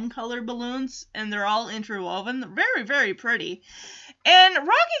plum color balloons. And they're all interwoven. Very, very pretty. And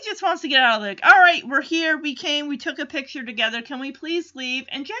Rocky just wants to get out of there. All right, we're here. We came. We took a picture together. Can we please leave?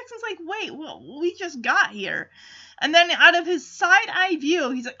 And Jackson's like, wait, well, we just got here. And then out of his side-eye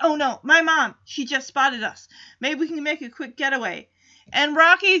view, he's like, oh, no, my mom, she just spotted us. Maybe we can make a quick getaway. And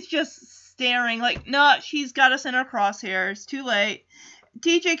Rocky's just staring like, no, she's got us in her crosshairs. Too late.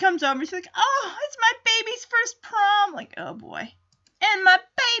 DJ comes over. She's like, oh, it's my baby's first prom. Like, oh, boy. And my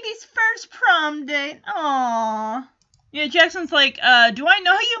baby's first prom date. Aww. Yeah, Jackson's like, do I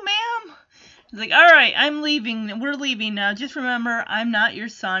know you, ma'am? He's like, all right, I'm leaving. We're leaving now. Just remember, I'm not your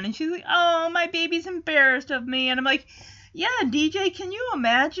son. And she's like, oh, my baby's embarrassed of me. And I'm like, yeah, DJ, can you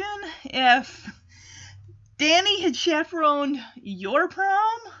imagine if Danny had chaperoned your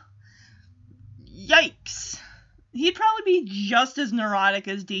prom? Yikes. He'd probably be just as neurotic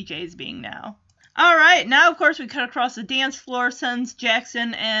as DJ's being now. All right, now, of course, we cut across the dance floor since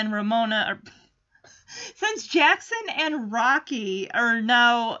Jackson and Rocky are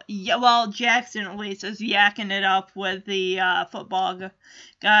now, well, Jackson at least is yakking it up with the football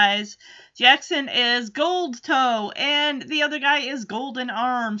guys. Jackson is Gold Toe, and the other guy is Golden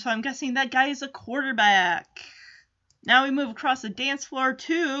Arm, so I'm guessing that guy is a quarterback. Now we move across the dance floor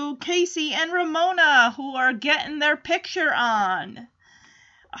to Casey and Ramona, who are getting their picture on.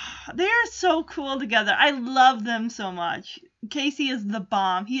 They are so cool together. I love them so much. Casey is the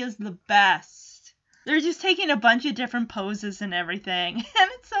bomb. He is the best. They're just taking a bunch of different poses and everything.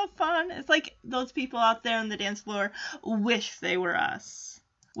 And it's so fun. It's like those people out there on the dance floor wish they were us.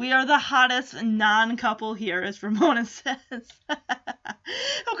 We are the hottest non-couple here, as Ramona says. Of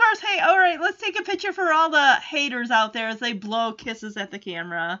course, hey, alright, let's take a picture for all the haters out there as they blow kisses at the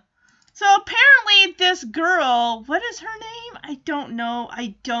camera. So apparently this girl, what is her name? I don't know.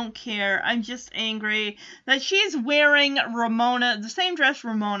 I don't care. I'm just angry that she's wearing the same dress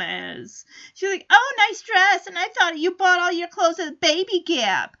Ramona is. She's like, oh, nice dress, and I thought you bought all your clothes at Baby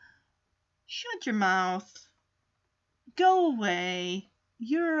Gap. Shut your mouth. Go away.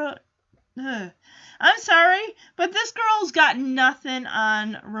 You're I'm sorry, but this girl's got nothing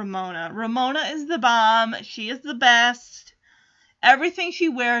on Ramona. Ramona is the bomb. She is the best. Everything she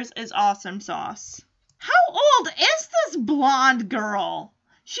wears is awesome sauce. How old is this blonde girl?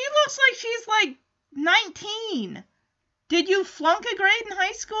 She looks like she's like 19. Did you flunk a grade in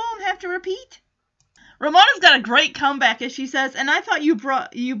high school and have to repeat? Ramona's got a great comeback, as she says, and I thought you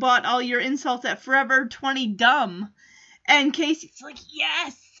bought all your insults at Forever 20 Dumb. And Casey's like,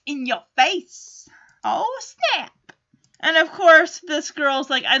 yes, in your face. Oh, snap. And of course, this girl's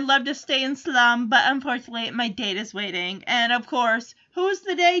like, I'd love to stay in slum, but unfortunately, my date is waiting. And of course, who's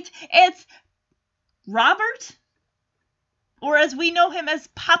the date? It's Robert, or as we know him as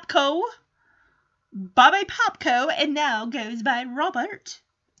Popko, Bobby Popko, and now goes by Robert.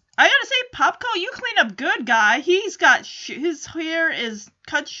 I gotta say, Popko, you clean up good, guy. He's got his hair is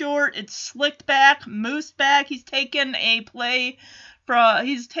cut short, it's slicked back, moosed back. He's taken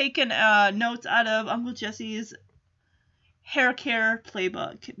notes out of Uncle Jesse's hair care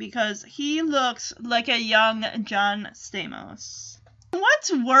playbook because he looks like a young John Stamos.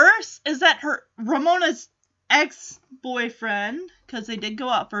 What's worse is that Ramona's ex-boyfriend, because they did go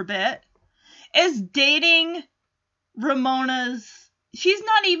out for a bit, is dating Ramona's. She's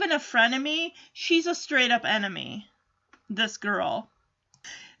not even a frenemy. She's a straight-up enemy. This girl.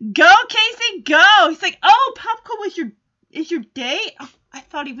 Go, Casey, go! He's like, oh, Popko is your date? Oh, I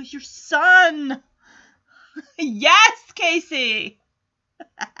thought he was your son. Yes, Casey!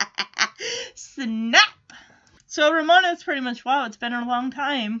 Snap! So Ramona's pretty much, wow, it's been a long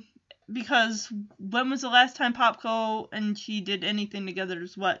time. Because when was the last time Popko and she did anything together? It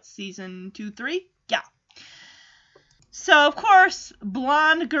was what, season 2, 3? Yeah. So, of course,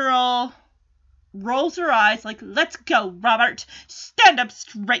 blonde girl rolls her eyes like, let's go, Robert. Stand up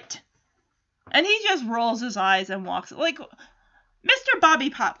straight. And he just rolls his eyes and walks. Like, Mr. Bobby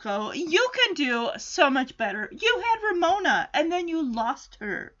Popko, you can do so much better. You had Ramona, and then you lost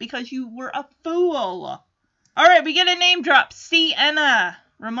her because you were a fool. All right, we get a name drop. Sienna.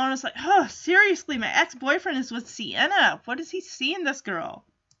 Ramona's like, oh, seriously, my ex-boyfriend is with Sienna. What does he see in this girl?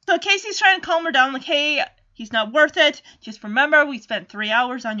 So Casey's trying to calm her down, like, hey, he's not worth it. Just remember, we spent 3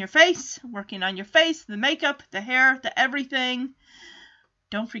 hours on your face, working on your face, the makeup, the hair, the everything.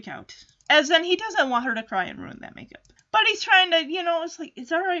 Don't freak out. As in, he doesn't want her to cry and ruin that makeup. But he's trying to, it's like,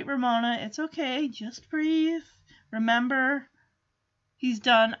 it's all right, Ramona. It's okay. Just breathe. Remember, he's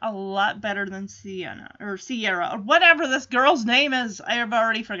done a lot better than Sierra, or whatever this girl's name is. I have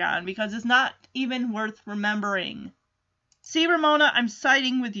already forgotten because it's not even worth remembering. See, Ramona, I'm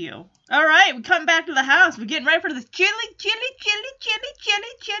siding with you. All right, we come back to the house. We're getting ready for this chili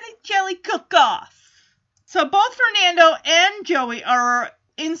cook-off. So both Fernando and Joey are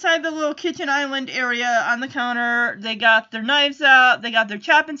inside the little kitchen island area on the counter. They got their knives out. They got their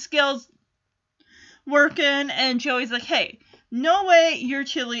chopping skills working. And Joey's like, hey, no way your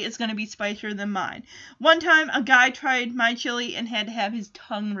chili is going to be spicier than mine. One time, a guy tried my chili and had to have his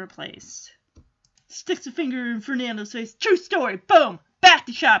tongue replaced. Sticks a finger in Fernando's face. True story. Boom. Back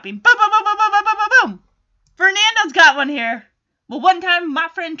to shopping. Boom, boom, boom, boom, boom, boom, boom, boom. Fernando's got one here. Well, one time my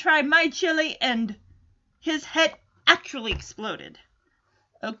friend tried my chili and his head actually exploded.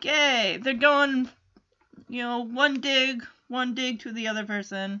 Okay, they're going, one dig to the other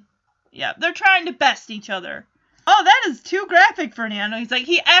person. Yeah, they're trying to best each other. Oh, that is too graphic, Fernando. He's like,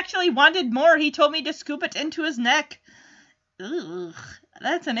 he actually wanted more. He told me to scoop it into his neck. Ugh,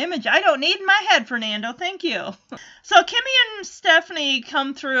 that's an image I don't need in my head, Fernando. Thank you. So Kimmy and Stephanie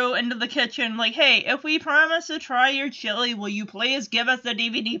come through into the kitchen like, hey, if we promise to try your chili, will you please give us the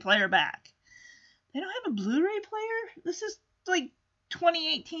DVD player back? They don't have a Blu-ray player? This is like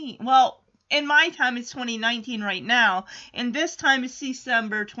 2018. Well, in my time, it's 2019 right now, and this time is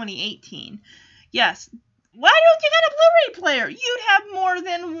December 2018. Yes. Why don't you get a Blu-ray player? You'd have more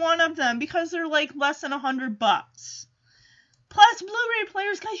than one of them because they're like less than $100. Plus Blu-ray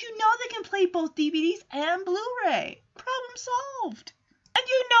players, because they can play both DVDs and Blu-ray. Problem solved. And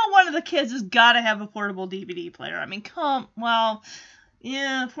of the kids has got to have a portable DVD player. I mean, portable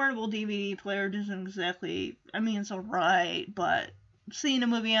DVD player doesn't exactly, I mean, it's alright, but seeing a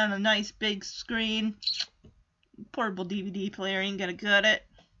movie on a nice big screen, portable DVD player ain't gonna gut it.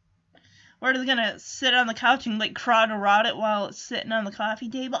 Or are they gonna sit on the couch and like crowd around it while it's sitting on the coffee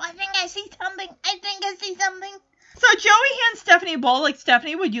table? I think I see something. So Joey hands Stephanie a bowl. Like,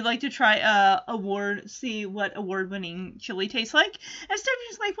 Stephanie, would you like to try see what award-winning chili tastes like? And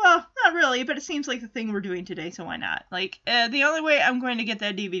Stephanie's like, well, not really, but it seems like the thing we're doing today, so why not? Like, the only way I'm going to get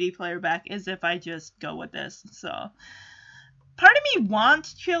that DVD player back is if I just go with this. So, part of me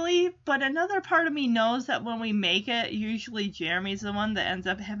wants chili, but another part of me knows that when we make it, usually Jeremy's the one that ends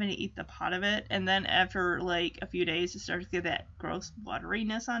up having to eat the pot of it, and then after, like, a few days, it starts to get that gross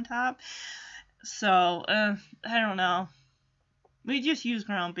wateriness on top. So, I don't know. We just use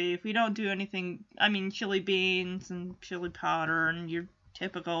ground beef. We don't do anything, I mean, chili beans and chili powder and your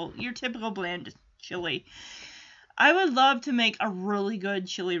typical bland chili. I would love to make a really good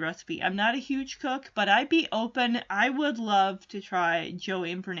chili recipe. I'm not a huge cook, but I'd be open. I would love to try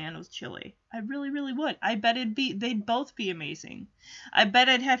Joey and Fernando's chili. I really, really would. I bet they'd both be amazing. I bet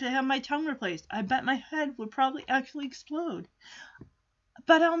I'd have to have my tongue replaced. I bet my head would probably actually explode.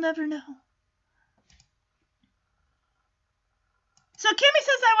 But I'll never know. So Kimmy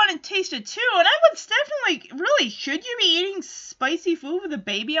says I want to taste it too, and I would definitely, really, should you be eating spicy food with a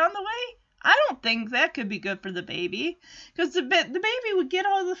baby on the way? I don't think that could be good for the baby, because the baby would get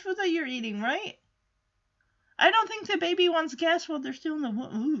all the food that you're eating, right? I don't think the baby wants gas while they're still in the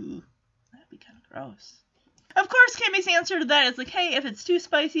womb. Ooh, that'd be kind of gross. Of course, Kimmy's answer to that is like, hey, if it's too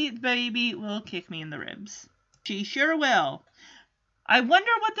spicy, the baby will kick me in the ribs. She sure will. I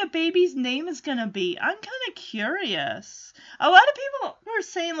wonder what the baby's name is going to be. I'm kind of curious. A lot of people were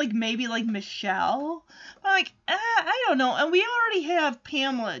saying, like, maybe, like, Michelle. I'm like, I don't know. And we already have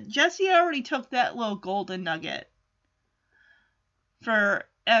Pamela. Jesse already took that little golden nugget for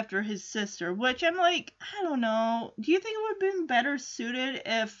after his sister, which I'm like, I don't know. Do you think it would have been better suited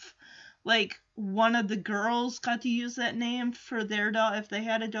if, like, one of the girls got to use that name for their daughter, if they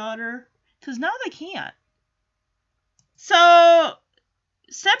had a daughter? Because now they can't. So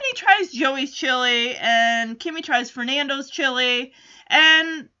Stephanie tries Joey's chili, and Kimmy tries Fernando's chili,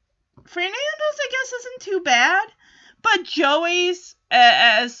 and Fernando's, I guess, isn't too bad, but Joey's,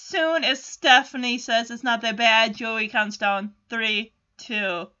 as soon as Stephanie says it's not that bad, Joey counts down 3,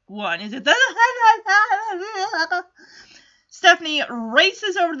 2, 1. Is it? Stephanie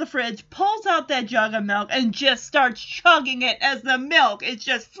races over to the fridge, pulls out that jug of milk, and just starts chugging it as the milk is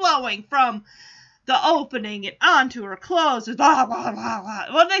just flowing from the opening and onto her clothes. Blah, blah, blah, blah.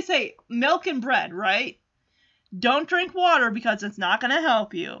 What do they say? Milk and bread, right? Don't drink water because it's not going to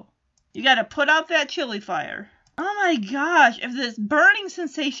help you. You got to put out that chili fire. Oh my gosh, if this burning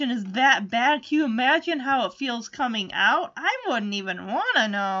sensation is that bad, can you imagine how it feels coming out? I wouldn't even want to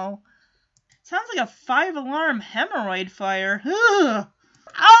know. Sounds like a 5-alarm hemorrhoid fire. Ugh.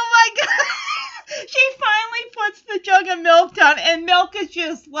 Oh my god! She finally puts the jug of milk down, and milk is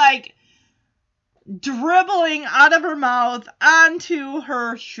just like dribbling out of her mouth onto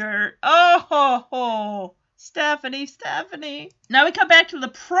her shirt. Oh ho ho! Stephanie. Now we come back to the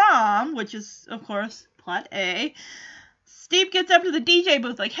prom, which is, of course, plot A. Steve gets up to the DJ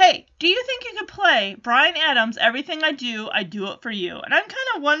booth like, hey, do you think you could play Bryan Adams' Everything I Do It For You? And I'm kind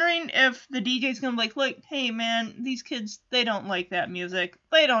of wondering if the DJ's going to be like, look, hey man, these kids, they don't like that music.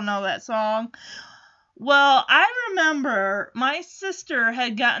 They don't know that song. Well, I remember my sister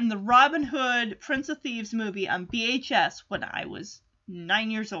had gotten the Robin Hood Prince of Thieves movie on VHS when I was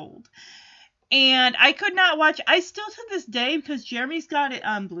 9 years old. And I could not watch, I still to this day, because Jeremy's got it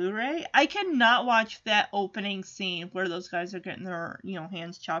on Blu-ray, I cannot watch that opening scene where those guys are getting their,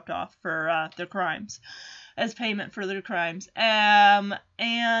 hands chopped off for their crimes, as payment for their crimes. And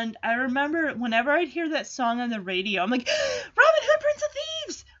I remember whenever I'd hear that song on the radio, I'm like, Robin Hood, Prince of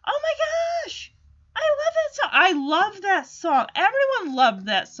Thieves! Oh my gosh! I love that song. I love that song. Everyone loved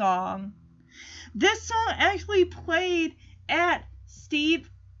that song. This song actually played at Steve's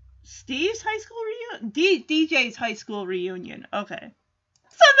high school reunion? DJ's high school reunion. Okay.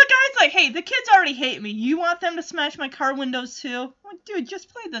 So the guy's like, hey, the kids already hate me. You want them to smash my car windows too? I'm like, dude, just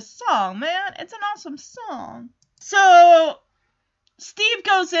play the song, man. It's an awesome song. So Steve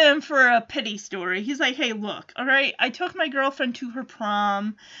goes in for a pity story. He's like, hey, look, all right, I took my girlfriend to her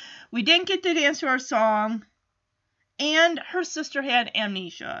prom. We didn't get to dance to our song. And her sister had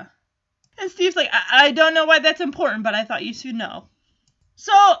amnesia. And Steve's like, I don't know why that's important, but I thought you should know.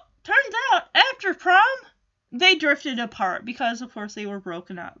 So turns out, after prom, they drifted apart because, of course, they were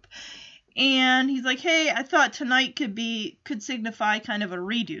broken up. And he's like, hey, I thought tonight could signify kind of a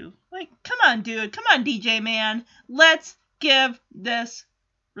redo. Like, come on, dude. Come on, DJ man. Let's give this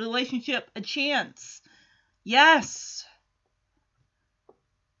relationship a chance. Yes.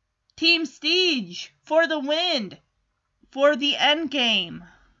 Team Steege for the win. For the end game.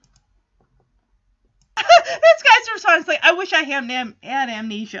 This guy's response is like, I wish I had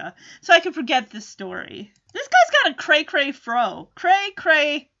amnesia so I could forget this story. This guy's got a cray-cray fro.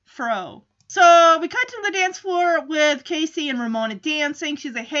 Cray-cray fro. So we cut to the dance floor with Casey and Ramona dancing.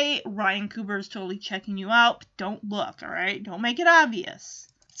 She's like, hey, Ryan Cooper is totally checking you out. But don't look, all right? Don't make it obvious.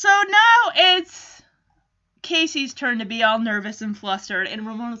 So now it's Casey's turn to be all nervous and flustered. And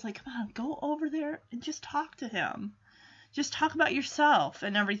Ramona's like, come on, go over there and just talk to him. Just talk about yourself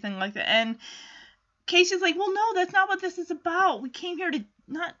and everything like that. And Casey's like, well, no, that's not what this is about. We came here to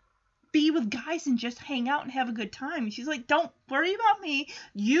not be with guys and just hang out and have a good time. And she's like, don't worry about me.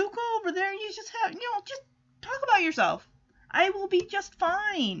 You go over there and you just have, just talk about yourself. I will be just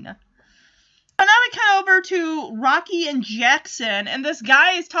fine. And now we cut over to Rocky and Jackson, and this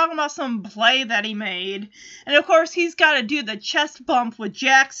guy is talking about some play that he made. And of course, he's got to do the chest bump with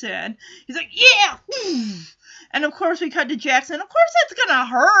Jackson. He's like, yeah! And of course, we cut to Jackson. Of course, it's gonna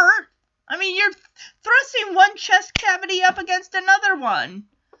hurt. I mean, you're thrusting one chest cavity up against another one.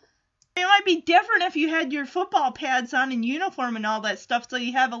 It might be different if you had your football pads on and uniform and all that stuff, so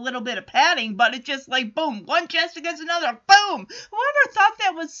you have a little bit of padding, but it's just like, boom, one chest against another, boom! Whoever thought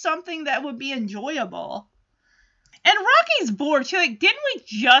that was something that would be enjoyable? And Rocky's bored. She's like, didn't we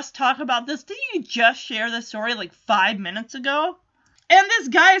just talk about this? Didn't you just share the story like 5 minutes ago? And this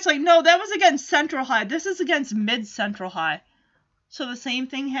guy is like, no, that was against Central High. This is against Mid-Central High. So the same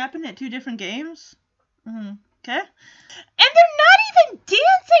thing happened at 2 different games? Okay. And they're not even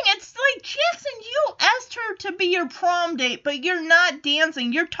dancing. It's like, Jackson, you asked her to be your prom date, but you're not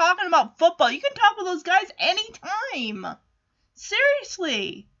dancing. You're talking about football. You can talk with those guys anytime.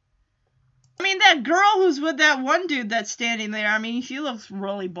 Seriously. I mean, that girl who's with that one dude that's standing there, I mean, she looks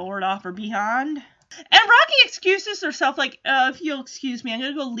really bored off her behind. And Rocky excuses herself, like, if you'll excuse me, I'm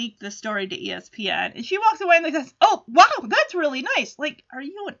going to go leak this story to ESPN. And she walks away and like says, oh, wow, that's really nice. Like, are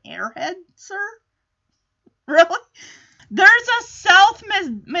you an airhead, sir? Really? There's a South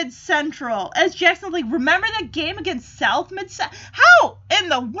Mid-Central. As Jackson's like, remember that game against South Mid-Central? How in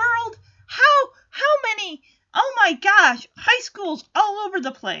the world? How many? Oh my gosh, high schools all over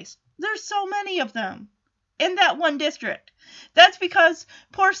the place. There's so many of them in that one district. That's because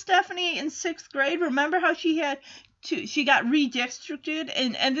poor Stephanie in 6th grade, remember how she got redistricted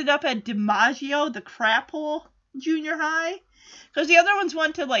and ended up at DiMaggio, the crap hole junior high? Because the other ones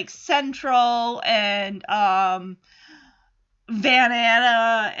went to like Central and Van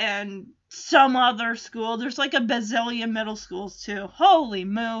Anna and some other school. There's like a bazillion middle schools too. Holy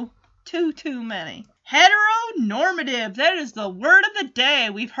moo. Too many. Heteronormative. That is the word of the day.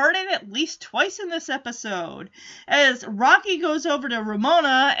 We've heard it at least twice in this episode. As Rocky goes over to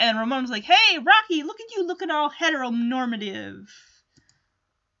Ramona, and Ramona's like, hey, Rocky, look at you looking all heteronormative.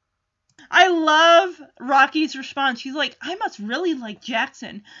 I love Rocky's response. She's like, I must really like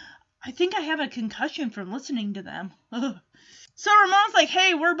Jackson. I think I have a concussion from listening to them. So Ramona's like,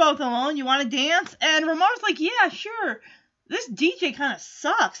 hey, we're both alone. You want to dance? And Ramona's like, yeah, sure. This DJ kind of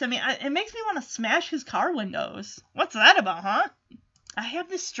sucks. I mean, it makes me want to smash his car windows. What's that about, huh? I have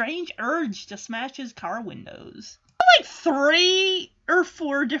this strange urge to smash his car windows. Like 3 or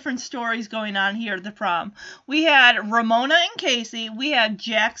 4 different stories going on here at the prom. We had Ramona and Casey. We had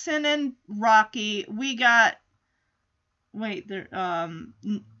Jackson and Rocky. We got DJ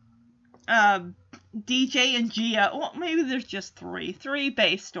and Gia. Well, maybe there's just 3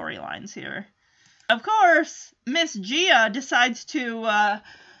 base storylines here. Of course, Miss Gia decides to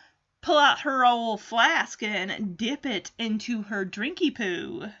pull out her old flask and dip it into her drinky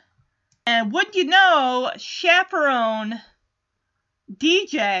poo. And wouldn't you know, chaperone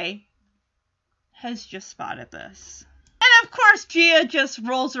DJ has just spotted this. And of course, Gia just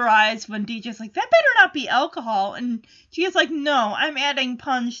rolls her eyes when DJ's like, that better not be alcohol. And Gia's like, no, I'm adding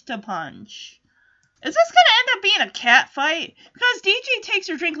punch to punch. Is this going to end up being a cat fight? Because DJ takes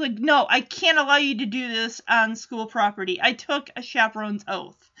her drink like, no, I can't allow you to do this on school property. I took a chaperone's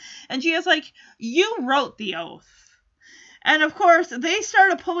oath. And Gia's like, you wrote the oath. And of course, they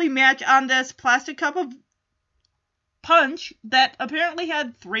start a pulling match on this plastic cup of punch that apparently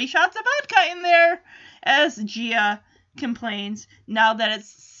had 3 shots of vodka in there, as Gia complains, now that it's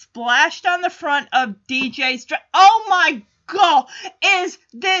splashed on the front of DJ's dress. Oh my god, is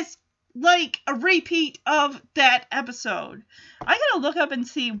this like a repeat of that episode? I gotta look up and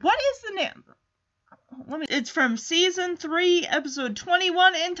see, what is the name? It's from season 3, episode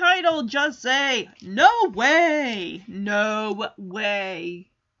 21, entitled Just Say No Way. No Way.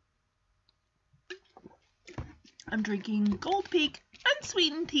 I'm drinking Gold Peak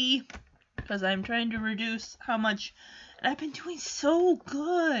unsweetened tea because I'm trying to reduce how much, and I've been doing so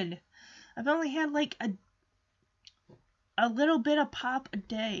good. I've only had like a little bit of pop a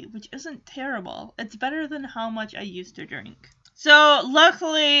day, which isn't terrible. It's better than how much I used to drink. So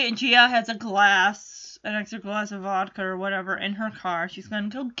luckily, Gia has an extra glass of vodka or whatever in her car. She's gonna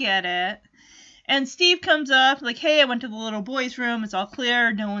go get it. And Steve comes up, like, hey, I went to the little boys' room. It's all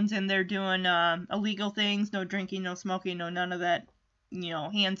clear. No one's in there doing illegal things. No drinking, no smoking, no none of that,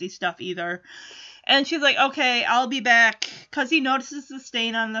 handsy stuff either. And she's like, okay, I'll be back. Because he notices the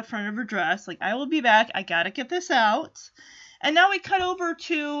stain on the front of her dress. Like, I will be back. I gotta get this out. And now we cut over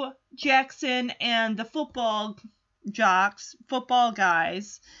to Jackson and the football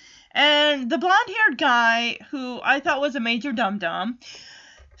guys. And the blonde-haired guy, who I thought was a major dum-dum,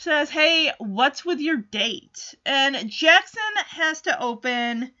 says, hey, what's with your date? And Jackson has to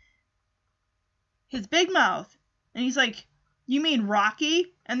open his big mouth. And he's like, you mean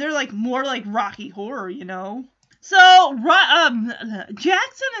Rocky? And they're like, more like Rocky Horror, So,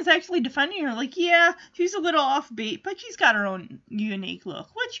 Jackson is actually defending her, like, yeah, she's a little offbeat, but she's got her own unique look,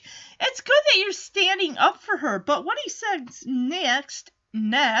 which, it's good that you're standing up for her, but what he says next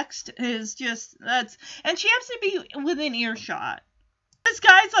is just, and she has to be within earshot. This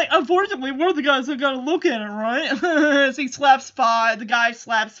guy's like, unfortunately, we're the guys that gotta look at it, right? As he the guy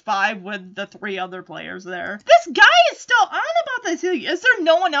slaps 5 with the 3 other players there. This guy is still on about this. Is there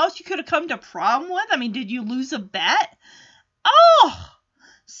no one else you could have come to prom with? I mean, did you lose a bet? Oh!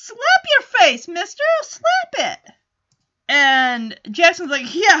 Slap your face, mister! Slap it! And Jackson's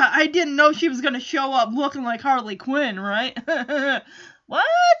like, yeah, I didn't know she was gonna show up looking like Harley Quinn, right? What?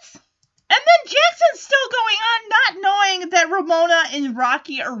 And then Jackson's still going on, not knowing that Ramona and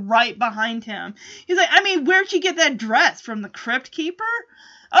Rocky are right behind him. He's like, I mean, where'd she get that dress? From the Crypt Keeper?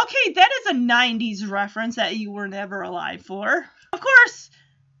 Okay, that is a 90s reference that you were never alive for. Of course,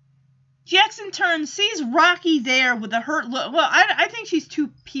 Jackson sees Rocky there with a hurt look. Well, I think she's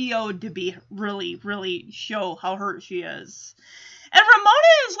too PO'd to be really, really show how hurt she is. And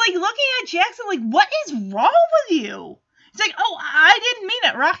Ramona is like looking at Jackson like, what is wrong with you? He's like, oh, I didn't mean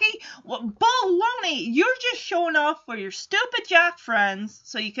it, Rocky. Well, baloney. You're just showing off for your stupid jock friends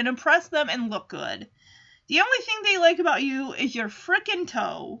so you can impress them and look good. The only thing they like about you is your frickin'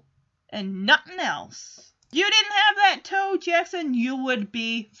 toe and nothing else. You didn't have that toe, Jackson, you would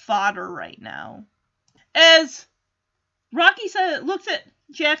be fodder right now. As Rocky looks at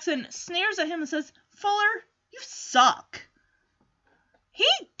Jackson, sneers at him and says, Fuller, you suck. He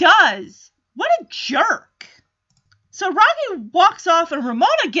does. What a jerk. So Rocky walks off and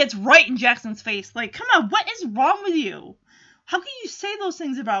Ramona gets right in Jackson's face. Like, come on, what is wrong with you? How can you say those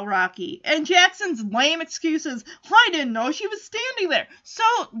things about Rocky? And Jackson's lame excuses, I didn't know she was standing there. So,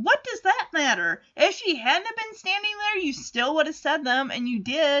 what does that matter? If she hadn't been standing there, you still would have said them, and you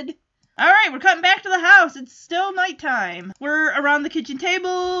did. Alright, we're cutting back to the house. It's still nighttime. We're around the kitchen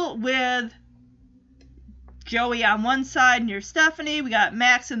table with Joey on one side near Stephanie. We got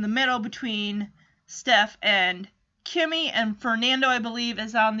Max in the middle between Steph and Kimmy, and Fernando, I believe,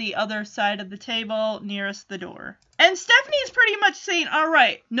 is on the other side of the table nearest the door. And Stephanie is pretty much saying,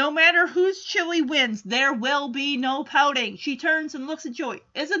 alright, no matter whose chili wins, there will be no pouting. She turns and looks at Joey.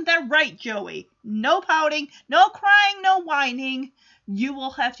 Isn't that right, Joey? No pouting, no crying, no whining. You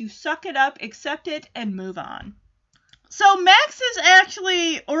will have to suck it up, accept it, and move on. So Max is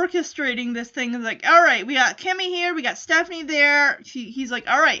actually orchestrating this thing. Like, alright, we got Kimmy here, we got Stephanie there. He's like,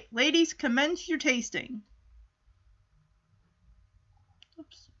 alright, ladies, commence your tasting.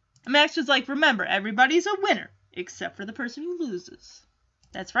 Max was like, remember, everybody's a winner, except for the person who loses.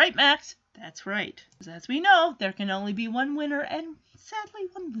 That's right, Max. That's right. Because as we know, there can only be one winner and, sadly,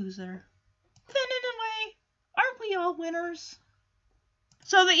 one loser. Then, in a way, aren't we all winners?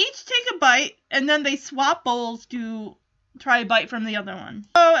 So they each take a bite, and then they swap bowls to try a bite from the other one.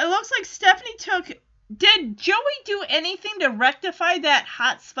 So it looks like Stephanie Did Joey do anything to rectify that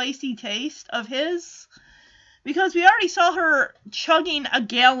hot, spicy taste of his? Because we already saw her chugging a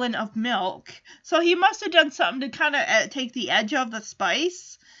gallon of milk. So he must have done something to kind of take the edge of the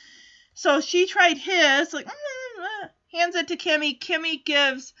spice. So she tried his, like, hands it to Kimmy. Kimmy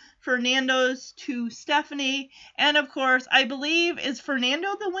gives Fernando's to Stephanie. And, of course, I believe, is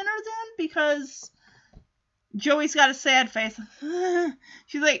Fernando the winner then? Because Joey's got a sad face.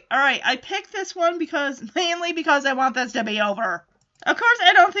 She's like, alright, I picked this one mainly because I want this to be over. Of course,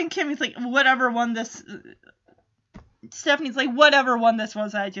 I don't think Kimmy's like, whatever won this... Stephanie's like, whatever one this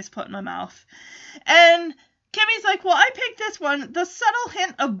was I just put in my mouth. And Kimmy's like, well, I picked this one. The subtle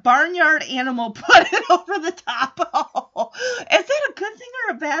hint of barnyard animal put it over the top. Oh, is that a good thing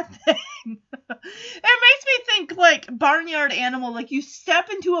or a bad thing? And makes me think, like, barnyard animal. Like, you step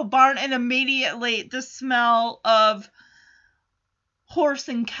into a barn and immediately the smell of horse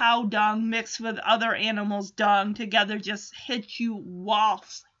and cow dung mixed with other animals' dung together just hits you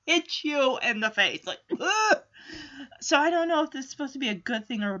in the face. Like, ugh! So I don't know if this is supposed to be a good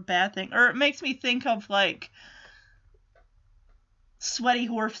thing or a bad thing. Or it makes me think of, like, sweaty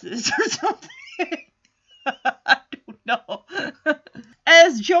horses or something. I don't know.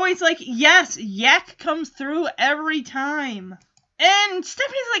 As Joey's like, yes, yak comes through every time. And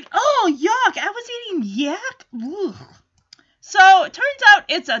Stephanie's like, oh, yuck, I was eating yak. Ugh. So it turns out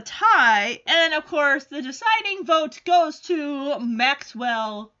it's a tie. And, of course, the deciding vote goes to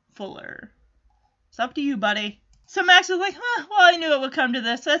Maxwell Fuller. It's up to you, buddy. So Max is like, well, I knew it would come to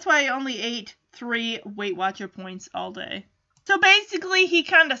this. That's why I only ate 3 Weight Watcher points all day. So basically, he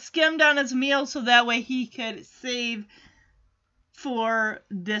kind of skimmed on his meal so that way he could save for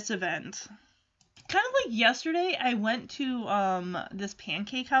this event. Kind of like yesterday, I went to this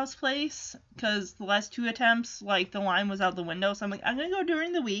Pancake House place because the last 2 attempts, like, the line was out the window. So I'm like, I'm going to go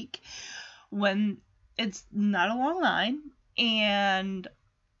during the week when it's not a long line. And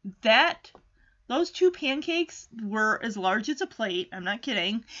those 2 pancakes were as large as a plate. I'm not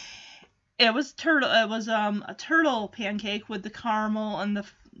kidding. It was a turtle pancake with the caramel and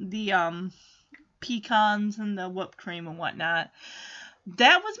the pecans and the whipped cream and whatnot.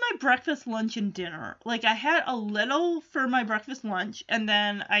 That was my breakfast, lunch, and dinner. Like, I had a little for my breakfast, lunch, and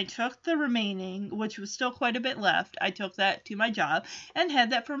then I took the remaining, which was still quite a bit left. I took that to my job and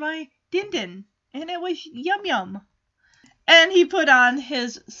had that for my din-din. And it was yum-yum. And he put on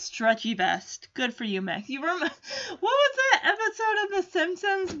his stretchy vest. Good for you, Max. You remember, what was that episode of The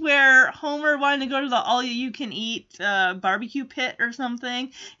Simpsons where Homer wanted to go to the all-you-can-eat barbecue pit or something?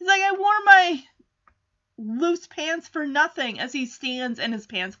 He's like, I wore my loose pants for nothing, as he stands and his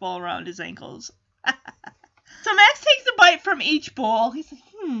pants fall around his ankles. So Max takes a bite from each bowl. He's like,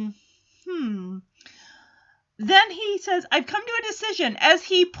 Then he says, I've come to a decision, as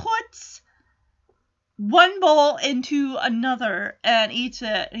he puts one bowl into another and eats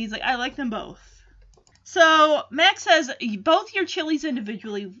it. And he's like, I like them both. So Max says, both your chilies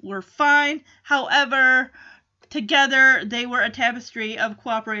individually were fine. However, together they were a tapestry of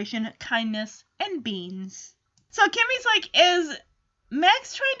cooperation, kindness, and beans. So Kimmy's like, is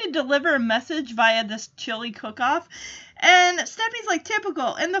Max trying to deliver a message via this chili cook-off? And Stephanie's like,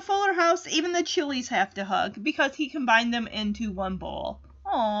 typical. In the Fuller house, even the chilies have to hug because he combined them into one bowl.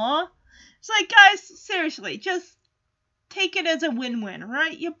 Aww. It's like, guys, seriously, just take it as a win-win,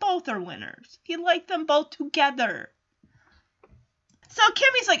 right? You both are winners. He liked them both together. So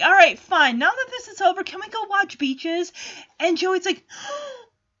Kimmy's like, all right, fine. Now that this is over, can we go watch Beaches? And Joey's like,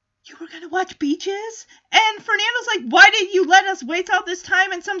 you were going to watch Beaches? And Fernando's like, why did you let us waste all this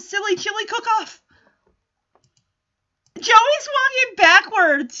time in some silly chili cook-off? Joey's walking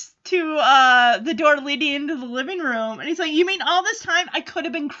backwards to the door leading into the living room. And he's like, you mean all this time I could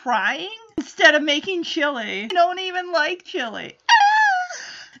have been crying instead of making chili? I don't even like chili.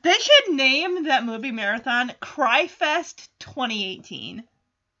 They should name that movie marathon Cryfest 2018.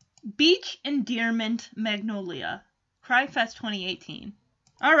 Beach Endearment Magnolia. Cryfest 2018.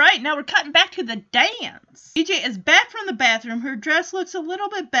 Alright, now we're cutting back to the dance. DJ is back from the bathroom. Her dress looks a little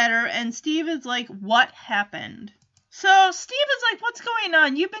bit better. And Steve is like, what happened? So Steve is like, what's going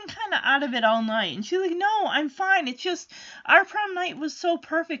on? You've been kind of out of it all night. And she's like, no, I'm fine. It's just our prom night was so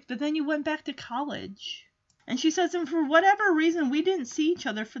perfect, but then you went back to college. And she says, and for whatever reason, we didn't see each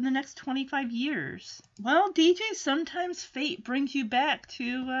other for the next 25 years. Well, DJ, sometimes fate brings you back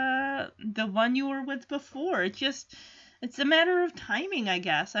to the one you were with before. It's a matter of timing, I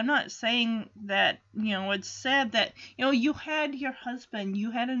guess. I'm not saying that, it's sad that, you had your husband,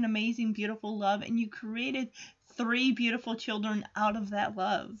 you had an amazing, beautiful love, and you created 3 beautiful children out of that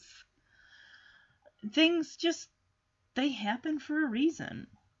love. Things they happen for a reason.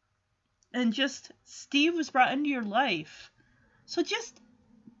 And Steve was brought into your life. So just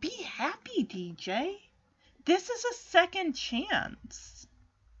be happy, DJ. This is a second chance.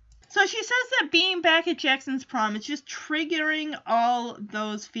 So she says that being back at Jackson's prom is just triggering all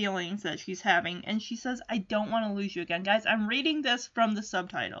those feelings that she's having. And she says, I don't want to lose you again. Guys, I'm reading this from the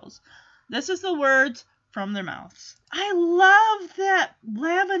subtitles. This is the words from their mouths. I love that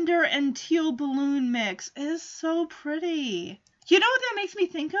lavender and teal balloon mix. It is so pretty. You know what that makes me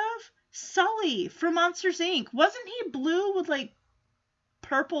think of? Sully from Monsters, Inc. Wasn't he blue with,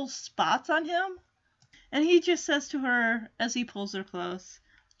 purple spots on him? And he just says to her as he pulls her close,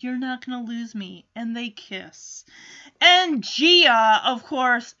 you're not gonna lose me. And they kiss. And Gia, of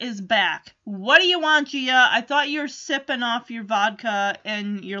course, is back. What do you want, Gia? I thought you were sipping off your vodka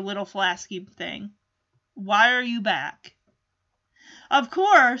and your little flasky thing. Why are you back? Of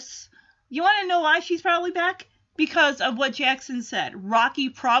course, you want to know why she's probably back? Because of what Jackson said. Rocky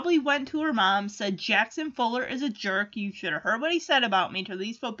probably went to her mom, said Jackson Fuller is a jerk. You should have heard what he said about me to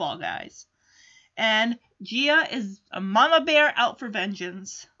these football guys. And Gia is a mama bear out for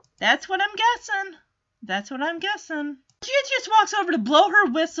vengeance. That's what I'm guessing. Gia just walks over to blow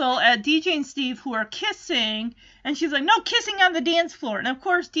her whistle at DJ and Steve, who are kissing, and she's like, no kissing on the dance floor. And of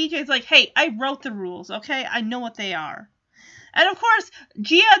course, DJ's like, hey, I wrote the rules, okay? I know what they are. And of course,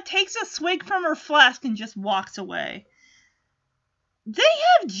 Gia takes a swig from her flask and just walks away. They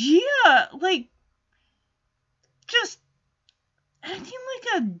have Gia, just acting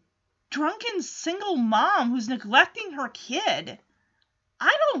like a drunken single mom who's neglecting her kid.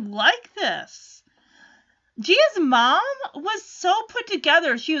 I don't like this. Gia's mom was so put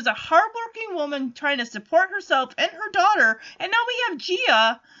together. She was a hardworking woman trying to support herself and her daughter. And now we have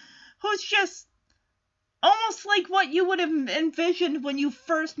Gia, who's just almost like what you would have envisioned when you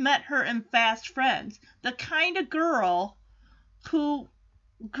first met her in Fast Friends. The kind of girl who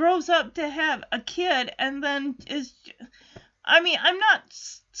grows up to have a kid and then is... I mean, I'm not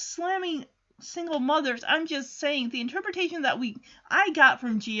slamming single mothers. I'm just saying the interpretation that I got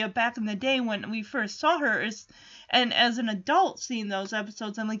from Gia back in the day when we first saw her is, and as an adult seeing those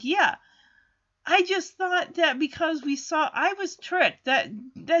episodes, I'm like, yeah, I just thought that because I was tricked that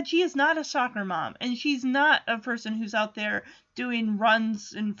Gia's not a soccer mom and she's not a person who's out there doing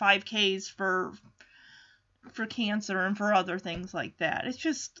runs and 5Ks for cancer and for other things like that. It's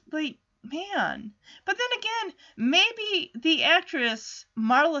just like, man. But then again, maybe the actress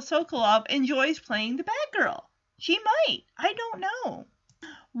Marla Sokolov enjoys playing the bad girl. She might. I don't know.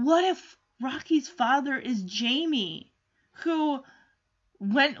 What if Rocky's father is Jamie, who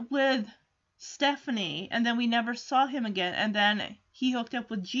went with Stephanie and then we never saw him again and then he hooked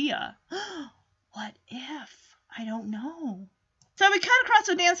up with Gia? What if? I don't know. So we cut across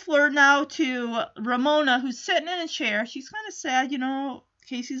the dance floor now to Ramona, who's sitting in a chair. She's kind of sad,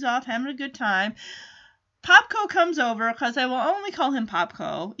 Casey's off having a good time. Popko comes over, because I will only call him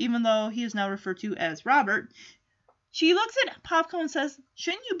Popko, even though he is now referred to as Robert. She looks at Popko and says,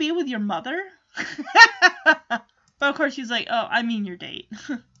 shouldn't you be with your mother? But of course she's like, oh, I mean your date.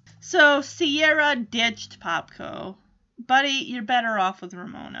 So Sierra ditched Popko. Buddy, you're better off with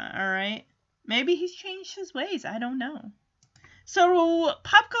Ramona, alright? Maybe he's changed his ways, I don't know. So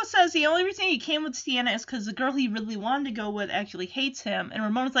Popko says the only reason he came with Sienna is because the girl he really wanted to go with actually hates him. And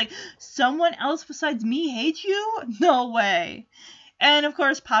Ramona's like, someone else besides me hates you? No way. And of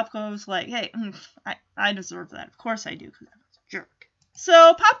course Popko's like, hey, I deserve that. Of course I do, because I was a jerk.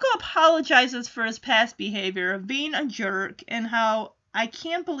 So Popko apologizes for his past behavior of being a jerk and how I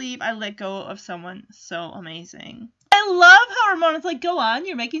can't believe I let go of someone so amazing. I love how Ramona's like, go on,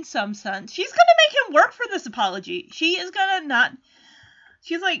 you're making some sense. She's gonna make him work for this apology. She is gonna not...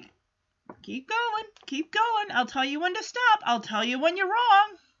 She's like, keep going. I'll tell you when to stop. I'll tell you when you're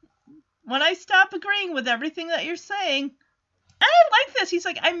wrong. When I stop agreeing with everything that you're saying. And I like this. He's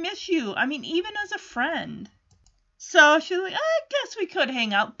like, I miss you. I mean, even as a friend. So she's like, I guess we could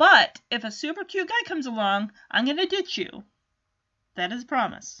hang out. But if a super cute guy comes along, I'm gonna ditch you. That is a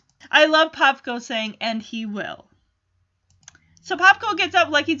promise. I love Popko saying, and he will. So Popko gets up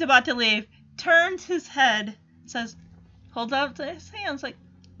like he's about to leave, turns his head, says, holds out his hands like,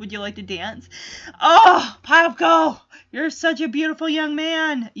 would you like to dance? Oh, Popko, you're such a beautiful young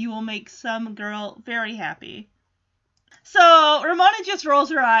man. You will make some girl very happy. So Ramona just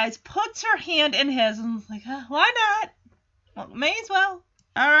rolls her eyes, puts her hand in his, and is like, why not? Well, may as well.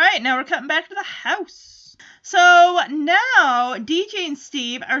 All right, now we're cutting back to the house. So now DJ and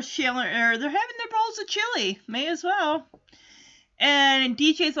Steve are they're having their bowls of chili. May as well. And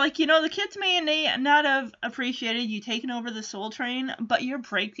DJ's like, the kids may not have appreciated you taking over the Soul Train, but your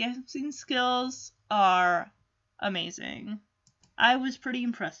breakdancing skills are amazing. I was pretty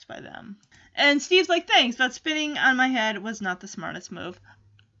impressed by them. And Steve's like, thanks, but spinning on my head was not the smartest move.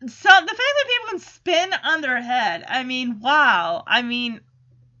 So the fact that people can spin on their head, I mean, wow. I mean,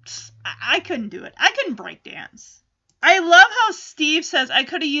 I couldn't do it. I couldn't breakdance. I love how Steve says I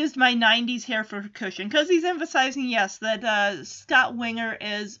could have used my 90s hair for cushion, because he's emphasizing, yes, that Scott Winger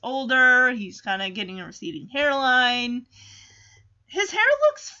is older. He's kind of getting a receding hairline. His hair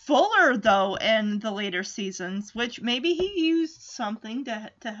looks fuller, though, in the later seasons, which maybe he used something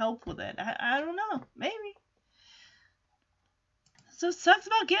to help with it. I don't know. Maybe. So it sucks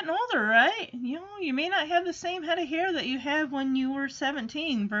about getting older, right? You may not have the same head of hair that you had when you were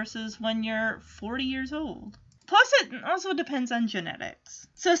 17 versus when you're 40 years old. Plus, it also depends on genetics.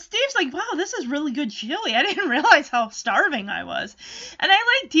 So Steve's like, wow, this is really good chili. I didn't realize how starving I was. And I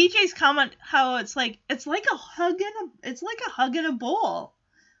like DJ's comment how it's like a hug in a bowl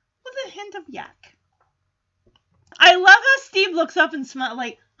with a hint of yuck. I love how Steve looks up and smiles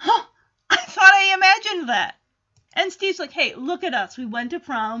like, huh, I thought I imagined that. And Steve's like, hey, look at us. We went to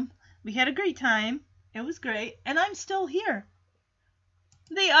prom. We had a great time. It was great. And I'm still here.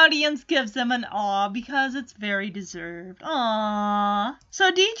 The audience gives them an aw because it's very deserved. Aww. So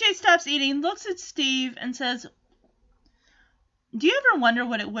DJ stops eating, looks at Steve, and says, do you ever wonder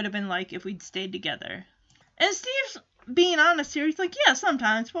what it would have been like if we'd stayed together? And Steve's being honest here. He's like, yeah,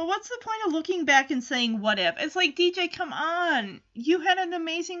 sometimes. Well, what's the point of looking back and saying what if? It's like, DJ, come on. You had an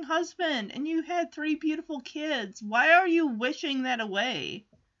amazing husband, and you had 3 beautiful kids. Why are you wishing that away?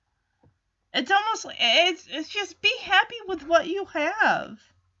 It's almost, it's just be happy with what you have.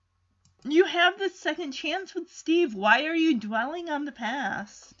 You have this second chance with Steve. Why are you dwelling on the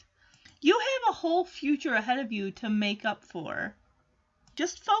past? You have a whole future ahead of you to make up for.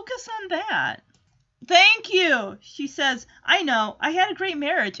 Just focus on that. Thank you, she says. I know, I had a great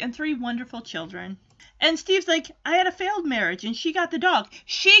marriage and 3 wonderful children. And Steve's like, I had a failed marriage and she got the dog.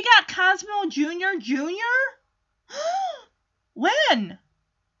 She got Cosmo Jr.? When?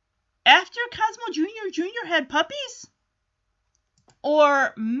 After Cosmo Jr. had puppies?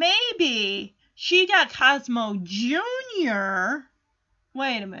 Or maybe she got Cosmo Jr.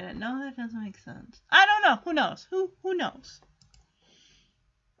 Wait a minute. No, that doesn't make sense. I don't know. Who knows? Who knows?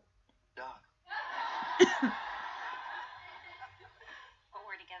 Dog. But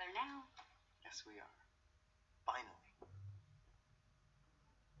we're together now. Yes, we are. Finally.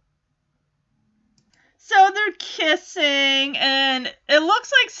 So they're kissing, and it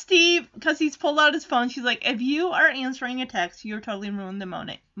looks like Steve, because he's pulled out his phone, she's like, if you are answering a text, you're totally ruined the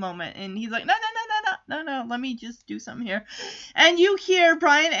moment. And he's like, no, let me just do something here. And you hear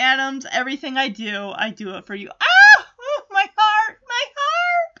Bryan Adams, everything I do it for you. Oh, my heart.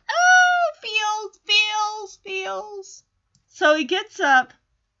 Oh, feels. So he gets up,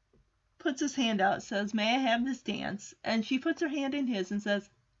 puts his hand out, says, may I have this dance? And she puts her hand in his and says,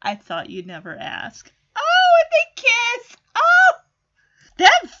 I thought you'd never ask. Oh, and they kiss. Oh,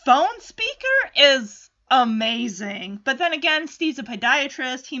 that phone speaker is amazing. But then again, Steve's a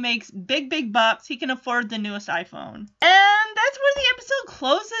podiatrist. He makes big bucks. He can afford the newest iPhone. And that's where the episode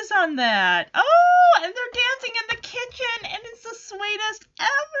closes on that. Oh, and they're dancing in the kitchen, and it's the sweetest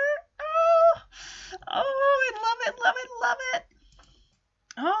ever. Oh, I love it.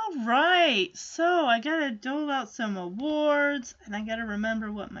 All right, so I gotta dole out some awards, and I gotta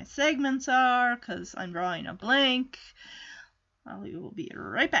remember what my segments are, because I'm drawing a blank. I will be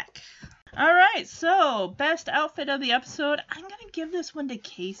right back. All right, so best outfit of the episode. I'm gonna give this one to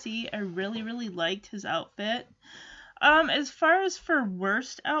Casey. I really liked his outfit. As far as for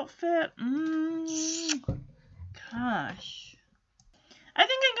worst outfit, gosh. I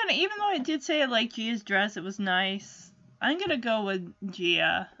think I'm gonna, even though I did say I liked Gia's dress, it was nice. I'm gonna go with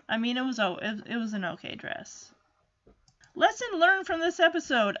Gia. I mean, it was an okay dress. Lesson learned from this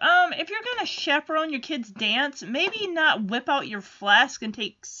episode. If you're gonna chaperone your kids' dance, maybe not whip out your flask and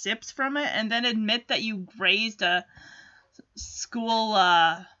take sips from it and then admit that you grazed a school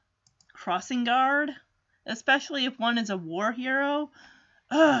crossing guard, especially if one is a war hero.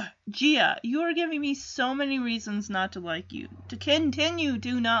 Gia, you are giving me so many reasons not to like you, to continue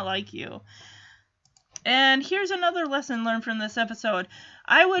to not like you. And here's another lesson learned from this episode.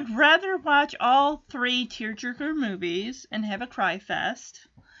 I would rather watch all 3 tearjerker movies and have a cry fest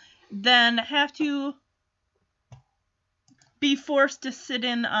than have to be forced to sit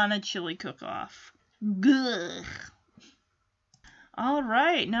in on a chili cook-off. Gugh. All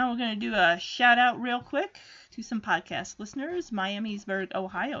right, now we're going to do a shout-out real quick to some podcast listeners. Miamisburg,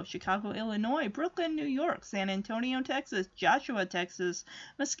 Ohio, Chicago, Illinois, Brooklyn, New York, San Antonio, Texas, Joshua, Texas,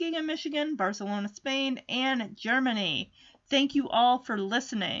 Muskegon, Michigan, Barcelona, Spain, and Germany. Thank you all for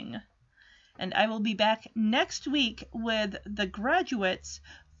listening. And I will be back next week with the graduates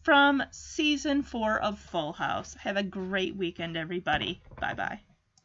from Season 4 of Full House. Have a great weekend, everybody. Bye-bye.